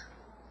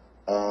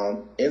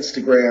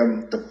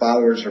 Instagram, the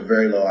followers are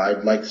very low.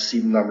 I'd like to see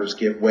the numbers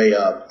get way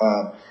up.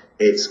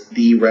 It's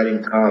the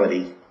Reading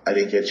Comedy I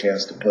didn't get a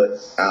chance to put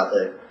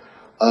outlet.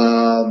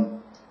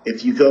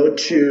 If you go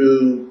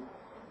to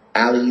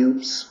Alley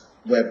Oop's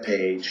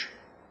webpage,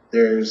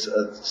 there's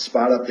a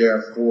spot up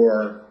there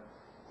for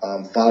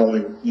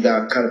following. You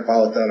got to kind of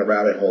follow down a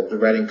rabbit hole. The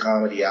Reading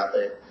Comedy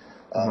Outlet.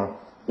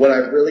 What I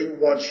really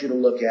want you to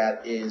look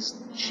at is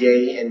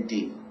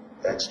J&D.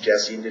 That's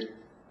Jesse and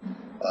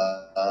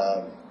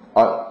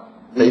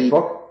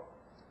Facebook?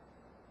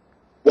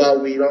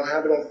 Well, we don't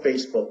have it on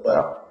Facebook,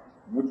 but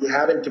we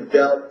haven't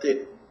developed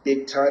it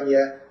big time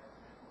yet.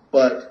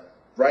 But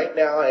right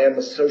now, I am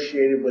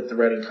associated with the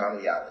Reading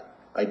Comedy Outlet.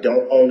 I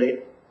don't own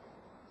it.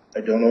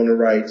 I don't own the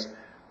rights.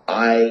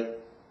 I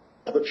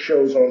put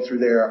shows on through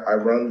there. I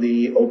run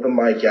the open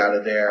mic out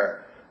of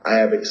there. I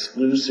have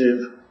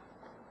exclusive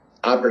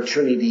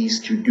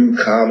opportunities to do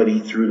comedy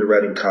through the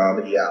Reading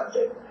Comedy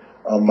Outlet.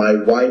 My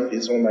wife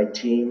is on my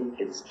team.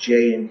 It's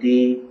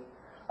J&D.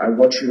 I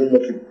want you to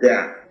look at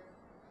that.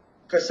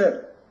 Like I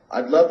said,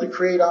 I'd love to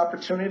create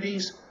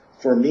opportunities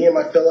for me and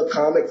my fellow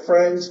comic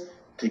friends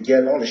to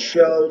get on a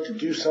show, to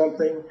do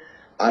something.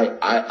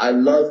 I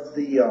love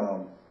the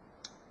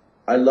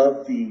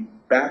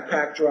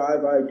backpack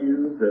drive I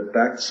do, the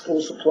back to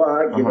school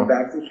supply, giving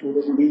back to the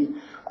community.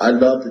 I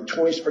love the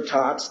Toys for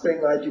Tots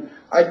thing I do.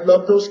 I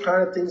love those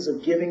kind of things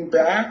of giving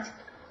back.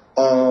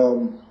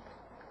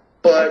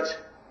 But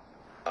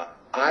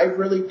I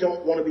really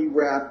don't want to be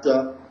wrapped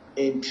up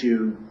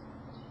into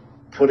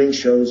putting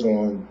shows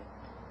on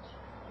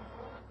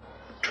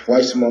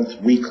twice a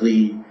month,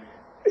 weekly.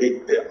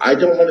 I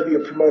don't want to be a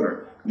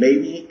promoter.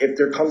 Maybe if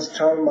there comes a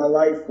time in my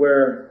life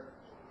where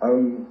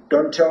I'm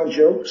done telling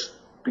jokes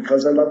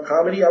because I love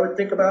comedy, I would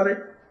think about it.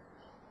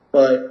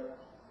 But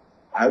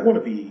I want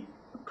to be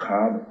a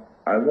comic.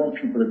 I want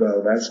people to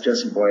go, that's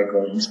Jesse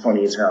Blanco, he's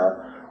funny as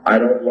hell. I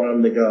don't want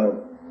them to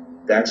go,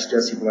 that's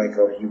Jesse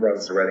Blanco, he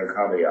runs the Reading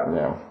Comedy Outlet.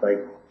 Yeah. Like,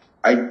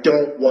 I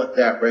don't want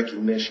that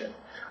recognition.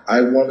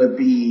 I want to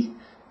be,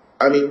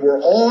 I mean, we're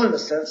all in a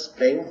sense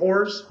fame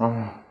whores,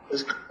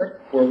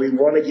 where we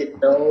want to get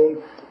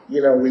known.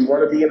 You know, we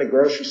want to be in a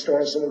grocery store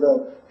and someone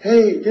go,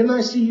 hey, didn't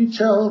I see you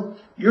tell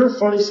you're a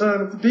funny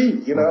son of the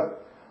beat, you know?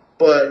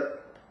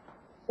 But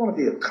I want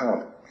to be a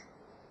comic.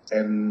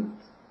 And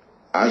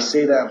I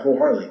say that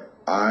wholeheartedly.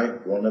 I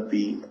want to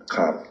be a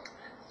comic.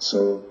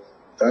 So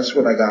that's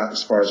what I got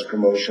as far as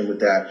promotion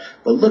with that.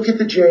 But look at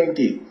the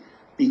J&D,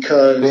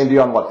 because... J&D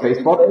on what,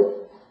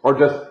 Facebook? Or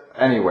just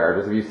anywhere?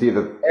 Just if you see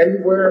the...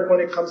 Anywhere when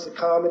it comes to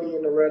comedy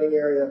in the Reading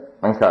area.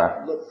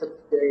 Okay. Look for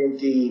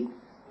J&D,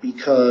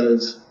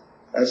 because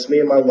that's me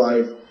and my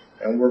wife,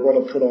 and we're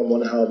going to put on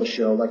one hell of a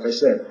show. Like I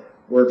said,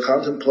 we're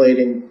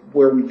contemplating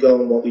where we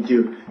go and what we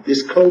do.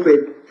 This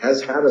COVID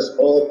has had us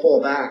all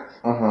fall back.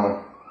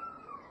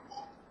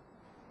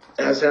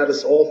 Has had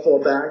us all fall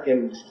back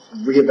and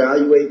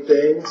reevaluate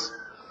things,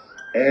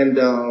 and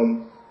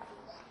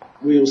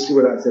we will see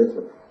where that takes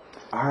us.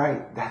 All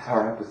right, that's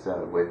our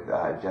episode with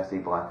Jesse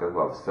Blanco, who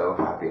I'm so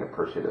happy and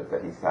appreciative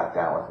that he sat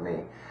down with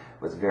me.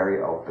 Was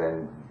very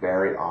open,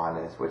 very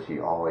honest, which he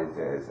always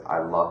is. I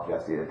love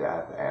Jesse to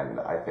death, and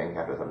I think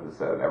after this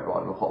episode,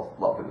 everyone will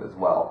love him as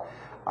well.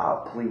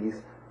 Please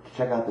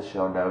check out the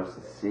show notes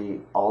to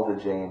see all the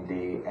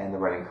J&D and the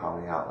Reading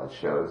Comedy Outlet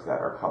shows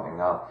that are coming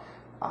up.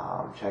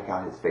 Check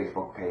out his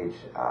Facebook page.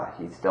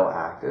 He's still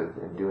active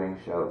in doing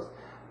shows.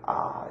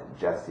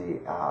 Jesse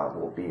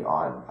will be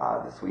on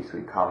the Sweet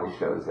Sweet Comedy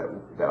shows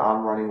that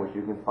I'm running, which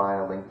you can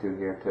find a link to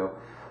here too.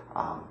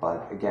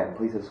 But again,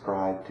 please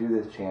subscribe to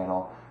this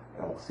channel,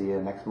 and we'll see you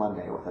next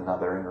Monday with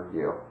another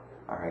interview.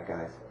 All right,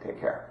 guys, take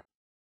care.